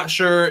not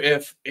sure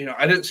if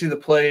I didn't see the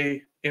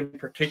play in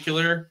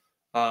particular,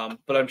 but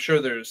I'm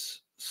sure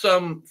there's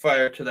some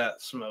fire to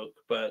that smoke.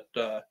 But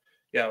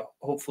yeah,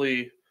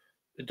 hopefully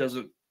it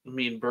doesn't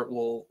mean Bert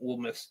will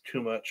miss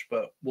too much,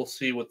 but we'll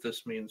see what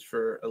this means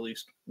for at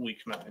least week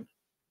 9.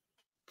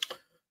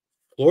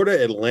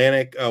 Florida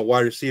Atlantic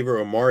wide receiver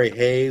Omari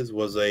Hayes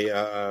was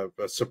a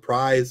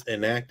surprise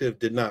inactive,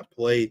 did not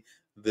play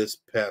this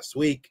past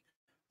week.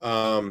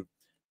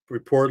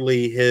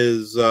 Reportedly,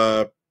 his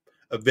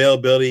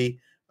availability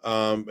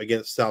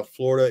against South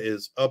Florida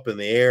is up in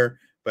the air,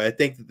 but I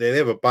think that they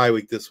have a bye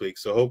week this week,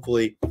 so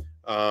hopefully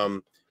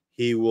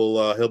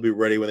he'll be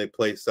ready when they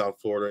play South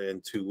Florida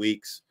in 2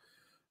 weeks.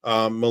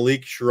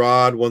 Malik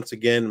Sherrod once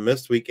again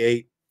missed week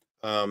 8.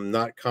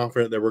 Not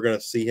confident that we're going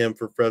to see him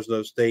for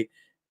Fresno State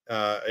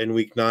in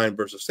week 9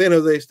 versus San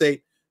Jose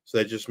State. So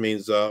that just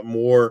means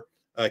more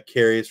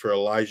carries for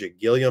Elijah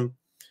Gilliam.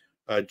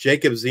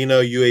 Jacob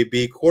Zeno,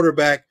 UAB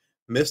quarterback,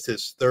 missed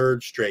his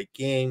 3rd straight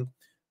game.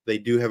 They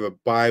do have a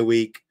bye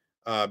week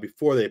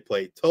before they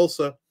play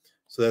Tulsa.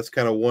 So that's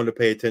kind of one to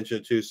pay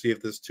attention to, see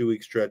if this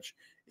 2-week stretch,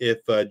 if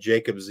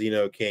Jacob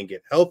Zeno can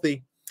get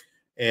healthy.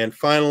 And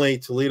finally,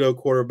 Toledo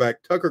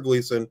quarterback Tucker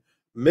Gleason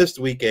missed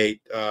week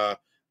 8.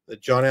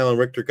 John Allen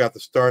Richter got the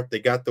start. They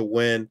got the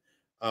win.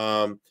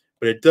 But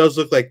it does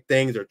look like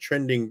things are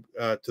trending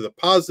to the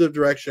positive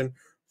direction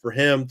for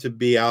him to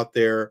be out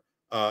there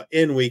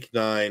in Week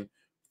 9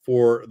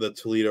 for the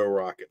Toledo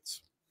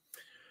Rockets.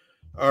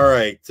 All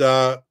right.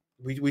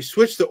 We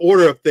switched the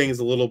order of things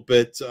a little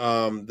bit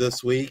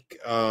this week.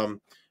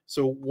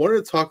 So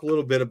wanted to talk a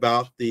little bit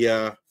about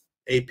the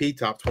AP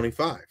Top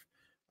 25.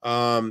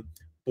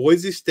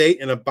 Boise State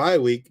in a bye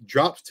week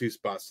drops 2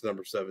 spots to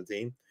number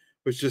 17,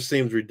 which just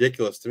seems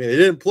ridiculous to me. They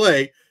didn't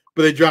play,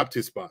 but they dropped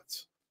 2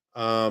 spots.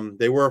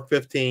 They were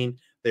 15.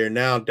 They are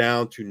now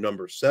down to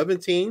number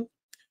 17.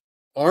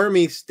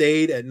 Army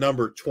stayed at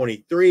number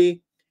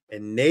 23,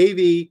 and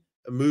Navy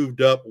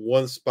moved up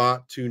 1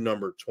 spot to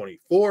number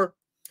 24.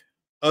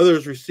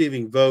 Others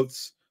receiving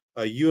votes,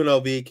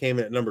 UNLV came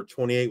in at number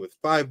 28 with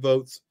 5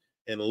 votes,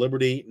 and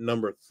Liberty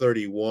number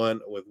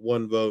 31 with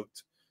 1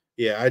 vote.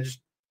 Yeah,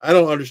 I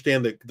don't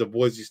understand the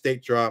Boise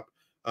State drop,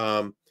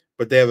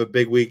 but they have a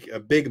big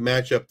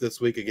matchup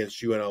this week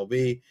against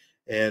UNLV,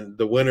 and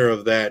the winner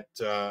of that,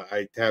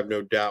 I have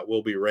no doubt,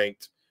 will be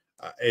ranked.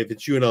 If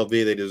it's UNLV,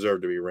 they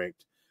deserve to be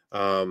ranked.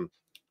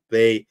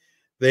 They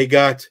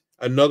got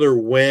another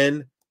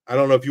win. I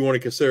don't know if you want to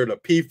consider it a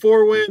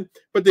P4 win,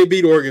 but they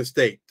beat Oregon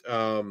State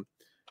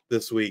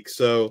this week.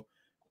 So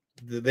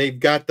they've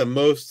got the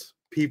most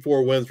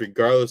P4 wins,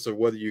 regardless of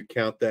whether you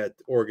count that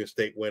Oregon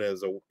State win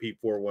as a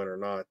P4 win or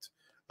not.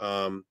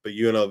 But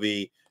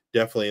UNLV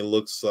definitely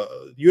looks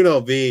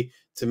UNLV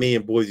to me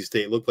and Boise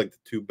State look like the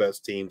 2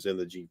 best teams in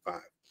the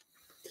G5.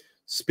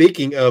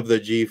 Speaking of the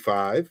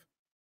G5,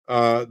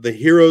 the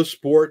Hero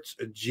Sports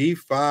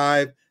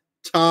G5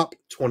 Top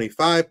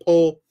 25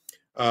 poll.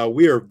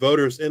 We are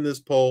voters in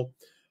this poll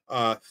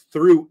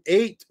through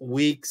 8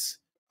 weeks.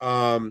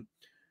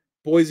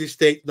 Boise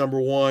State number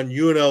 1,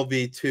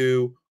 UNLV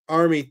 2,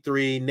 Army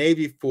 3,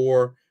 Navy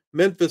 4,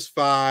 Memphis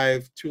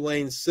 5,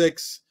 Tulane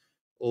 6,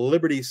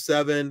 Liberty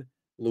 7,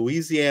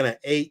 Louisiana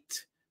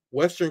 8,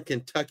 Western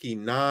Kentucky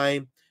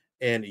 9,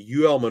 and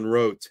UL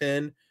Monroe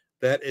 10.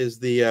 That is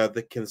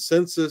the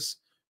consensus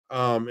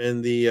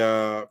in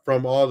the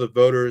from all the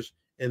voters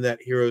in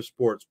that Hero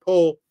Sports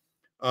poll.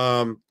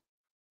 Probably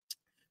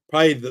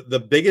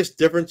the biggest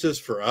differences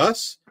for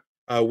us,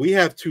 we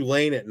have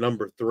Tulane at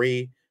number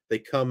 3. They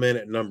come in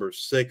at number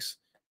 6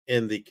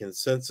 in the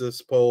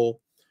consensus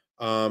poll.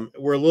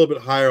 We're a little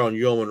bit higher on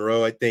UL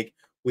Monroe. I think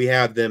we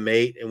have them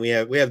 8, and we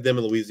have them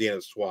in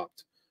Louisiana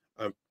swapped.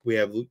 We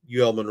have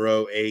UL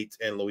Monroe 8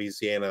 and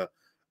Louisiana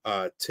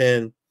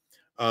 10.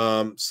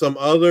 Some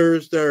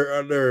others that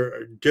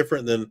are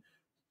different than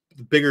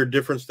bigger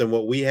difference than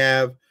what we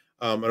have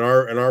in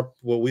our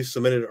what we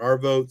submitted our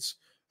votes.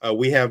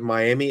 We have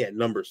Miami at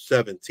number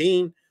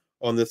 17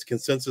 on this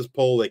consensus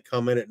poll. They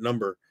come in at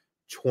number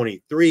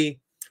 23,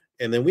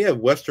 and then we have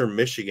Western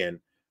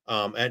Michigan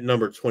at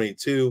number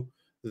 22.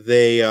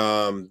 They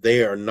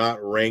are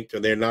not ranked, or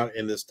they're not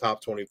in this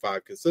top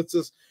 25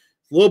 consensus.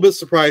 It's a little bit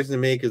surprising to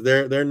me because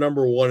they're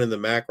number 1 in the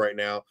MAC right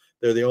now.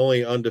 They're the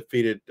only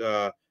undefeated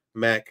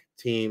MAC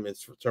team in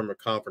terms of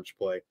conference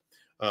play.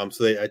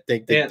 So I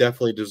think they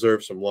definitely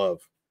deserve some love.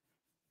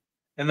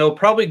 And they'll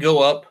probably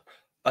go up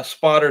a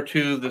spot or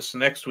 2 this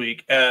next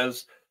week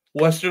as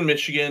Western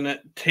Michigan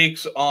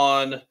takes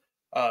on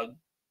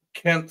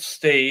Kent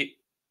State.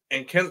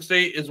 And Kent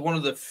State is one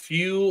of the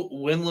few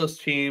winless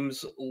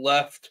teams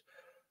left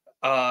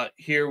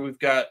here. We've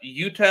got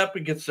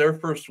UTEP gets their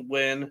first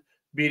win,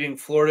 beating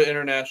Florida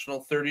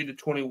International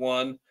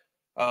 30-21,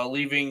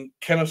 leaving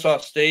Kennesaw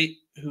State,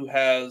 who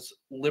has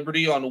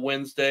Liberty on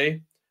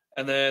Wednesday,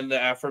 and then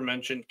the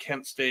aforementioned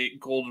Kent State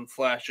Golden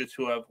Flashes,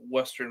 who have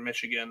Western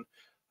Michigan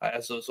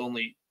as those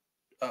only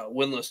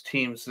winless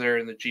teams there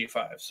in the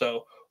G5.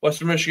 So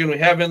Western Michigan we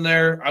have in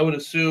there. I would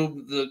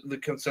assume the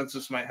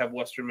consensus might have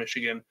Western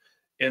Michigan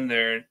in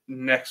there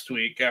next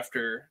week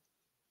after,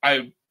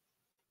 I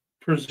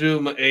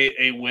presume,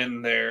 a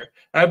win there.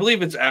 And I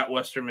believe it's at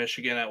Western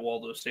Michigan at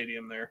Waldo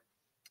Stadium there.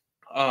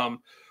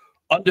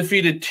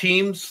 Undefeated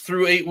teams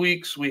through 8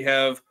 weeks. We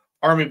have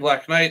Army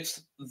Black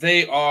Knights.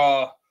 It's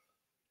going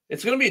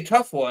to be a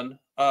tough one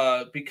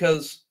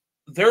because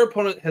their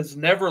opponent has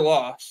never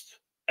lost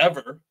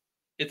ever.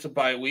 It's a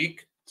bye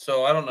week,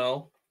 so I don't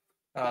know.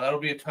 That'll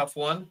be a tough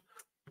one.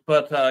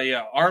 But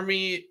yeah,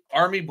 Army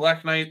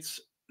Black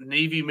Knights,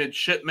 Navy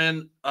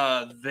Midshipmen,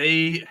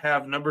 they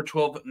have number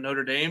 12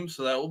 Notre Dame,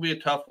 so that will be a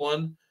tough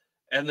one.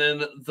 And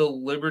then the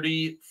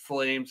Liberty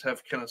Flames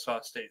have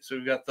Kennesaw State. So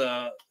we've got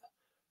the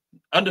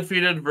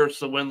undefeated versus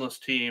the winless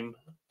team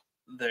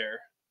there.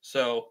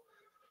 So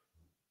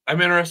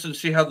I'm interested to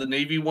see how the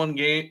Navy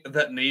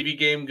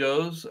game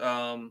goes.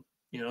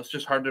 It's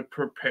just hard to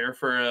prepare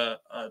for a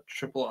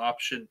triple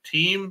option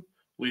team.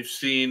 We've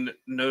seen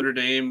Notre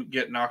Dame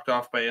get knocked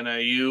off by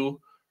NIU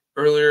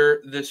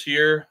earlier this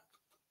year.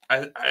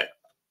 I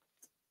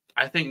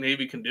think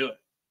Navy can do it.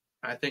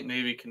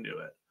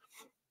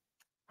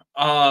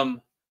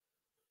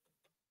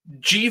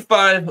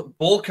 G5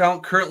 bowl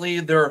count. Currently,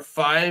 there are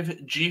 5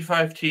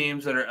 G5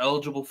 teams that are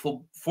eligible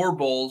for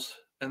bowls,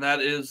 and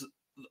that is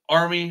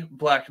Army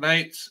Black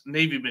Knights,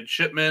 Navy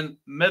Midshipmen,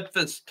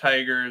 Memphis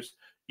Tigers,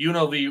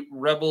 UNLV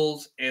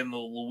Rebels, and the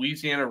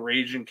Louisiana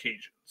Raging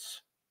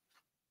Cajuns.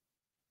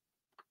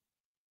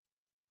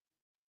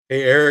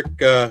 Hey Eric,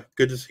 good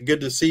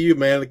to see you,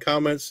 man. In the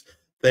comments,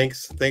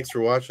 thanks for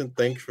watching.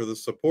 Thanks for the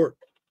support.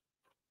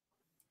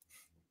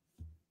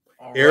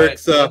 All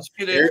Eric's right, let's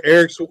get in.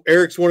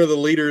 Eric's one of the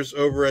leaders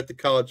over at the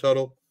College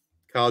Huddle.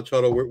 College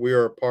Huddle, we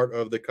are a part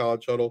of the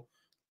College Huddle,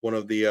 one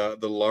of the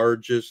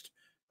largest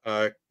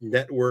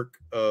network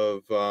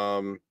of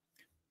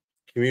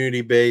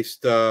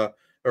community-based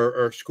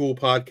or school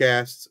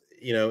podcasts.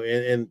 You know,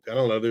 and I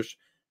don't know.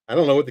 I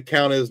don't know what the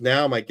count is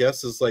now. My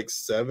guess is like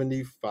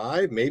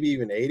 75, maybe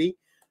even 80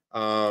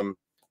 of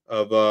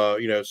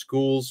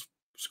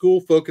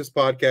school-focused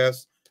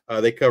podcasts.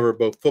 They cover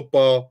both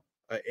football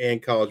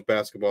and college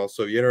basketball.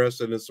 So if you're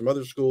interested in some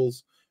other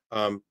schools,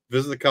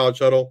 visit the College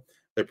Huddle.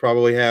 They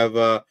probably have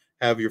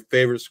your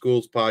favorite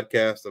schools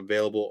podcast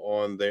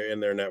available in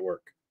their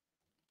network.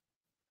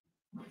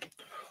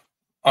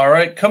 All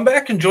right, come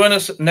back and join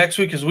us next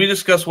week as we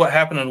discuss what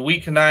happened in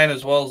Week 9,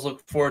 as well as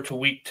look forward to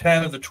Week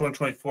 10 of the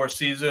 2024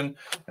 season.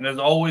 And as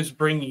always,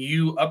 bring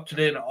you up to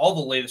date on all the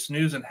latest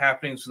news and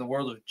happenings in the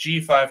world of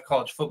G5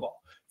 college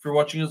football. If you're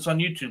watching us on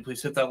YouTube,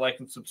 please hit that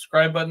like and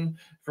subscribe button.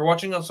 If you're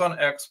watching us on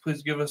X,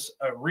 please give us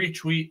a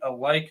retweet, a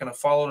like, and a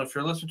follow. And if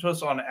you're listening to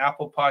us on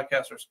Apple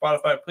Podcasts or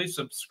Spotify, please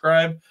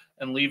subscribe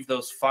and leave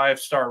those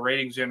 5-star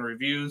ratings and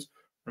reviews.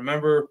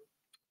 Remember,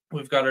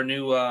 we've got our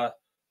new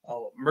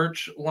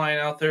merch line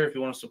out there. If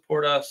you want to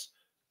support us,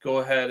 go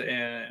ahead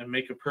and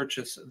make a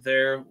purchase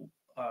there.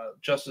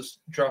 Justice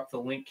dropped the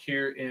link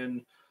here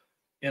in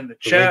the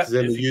chat.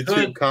 The link is in the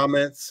YouTube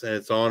comments, and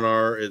it's on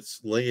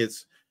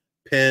it's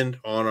pinned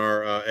on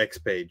our X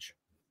page.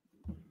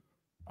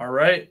 All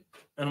right,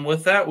 and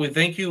with that, we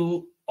thank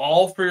you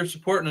all for your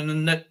support,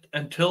 and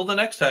until the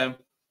next time,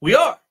 we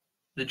are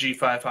the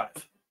G5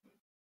 Hive.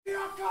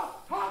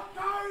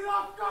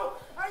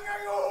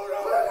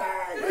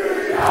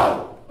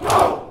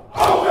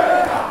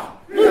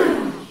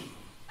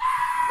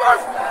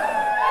 First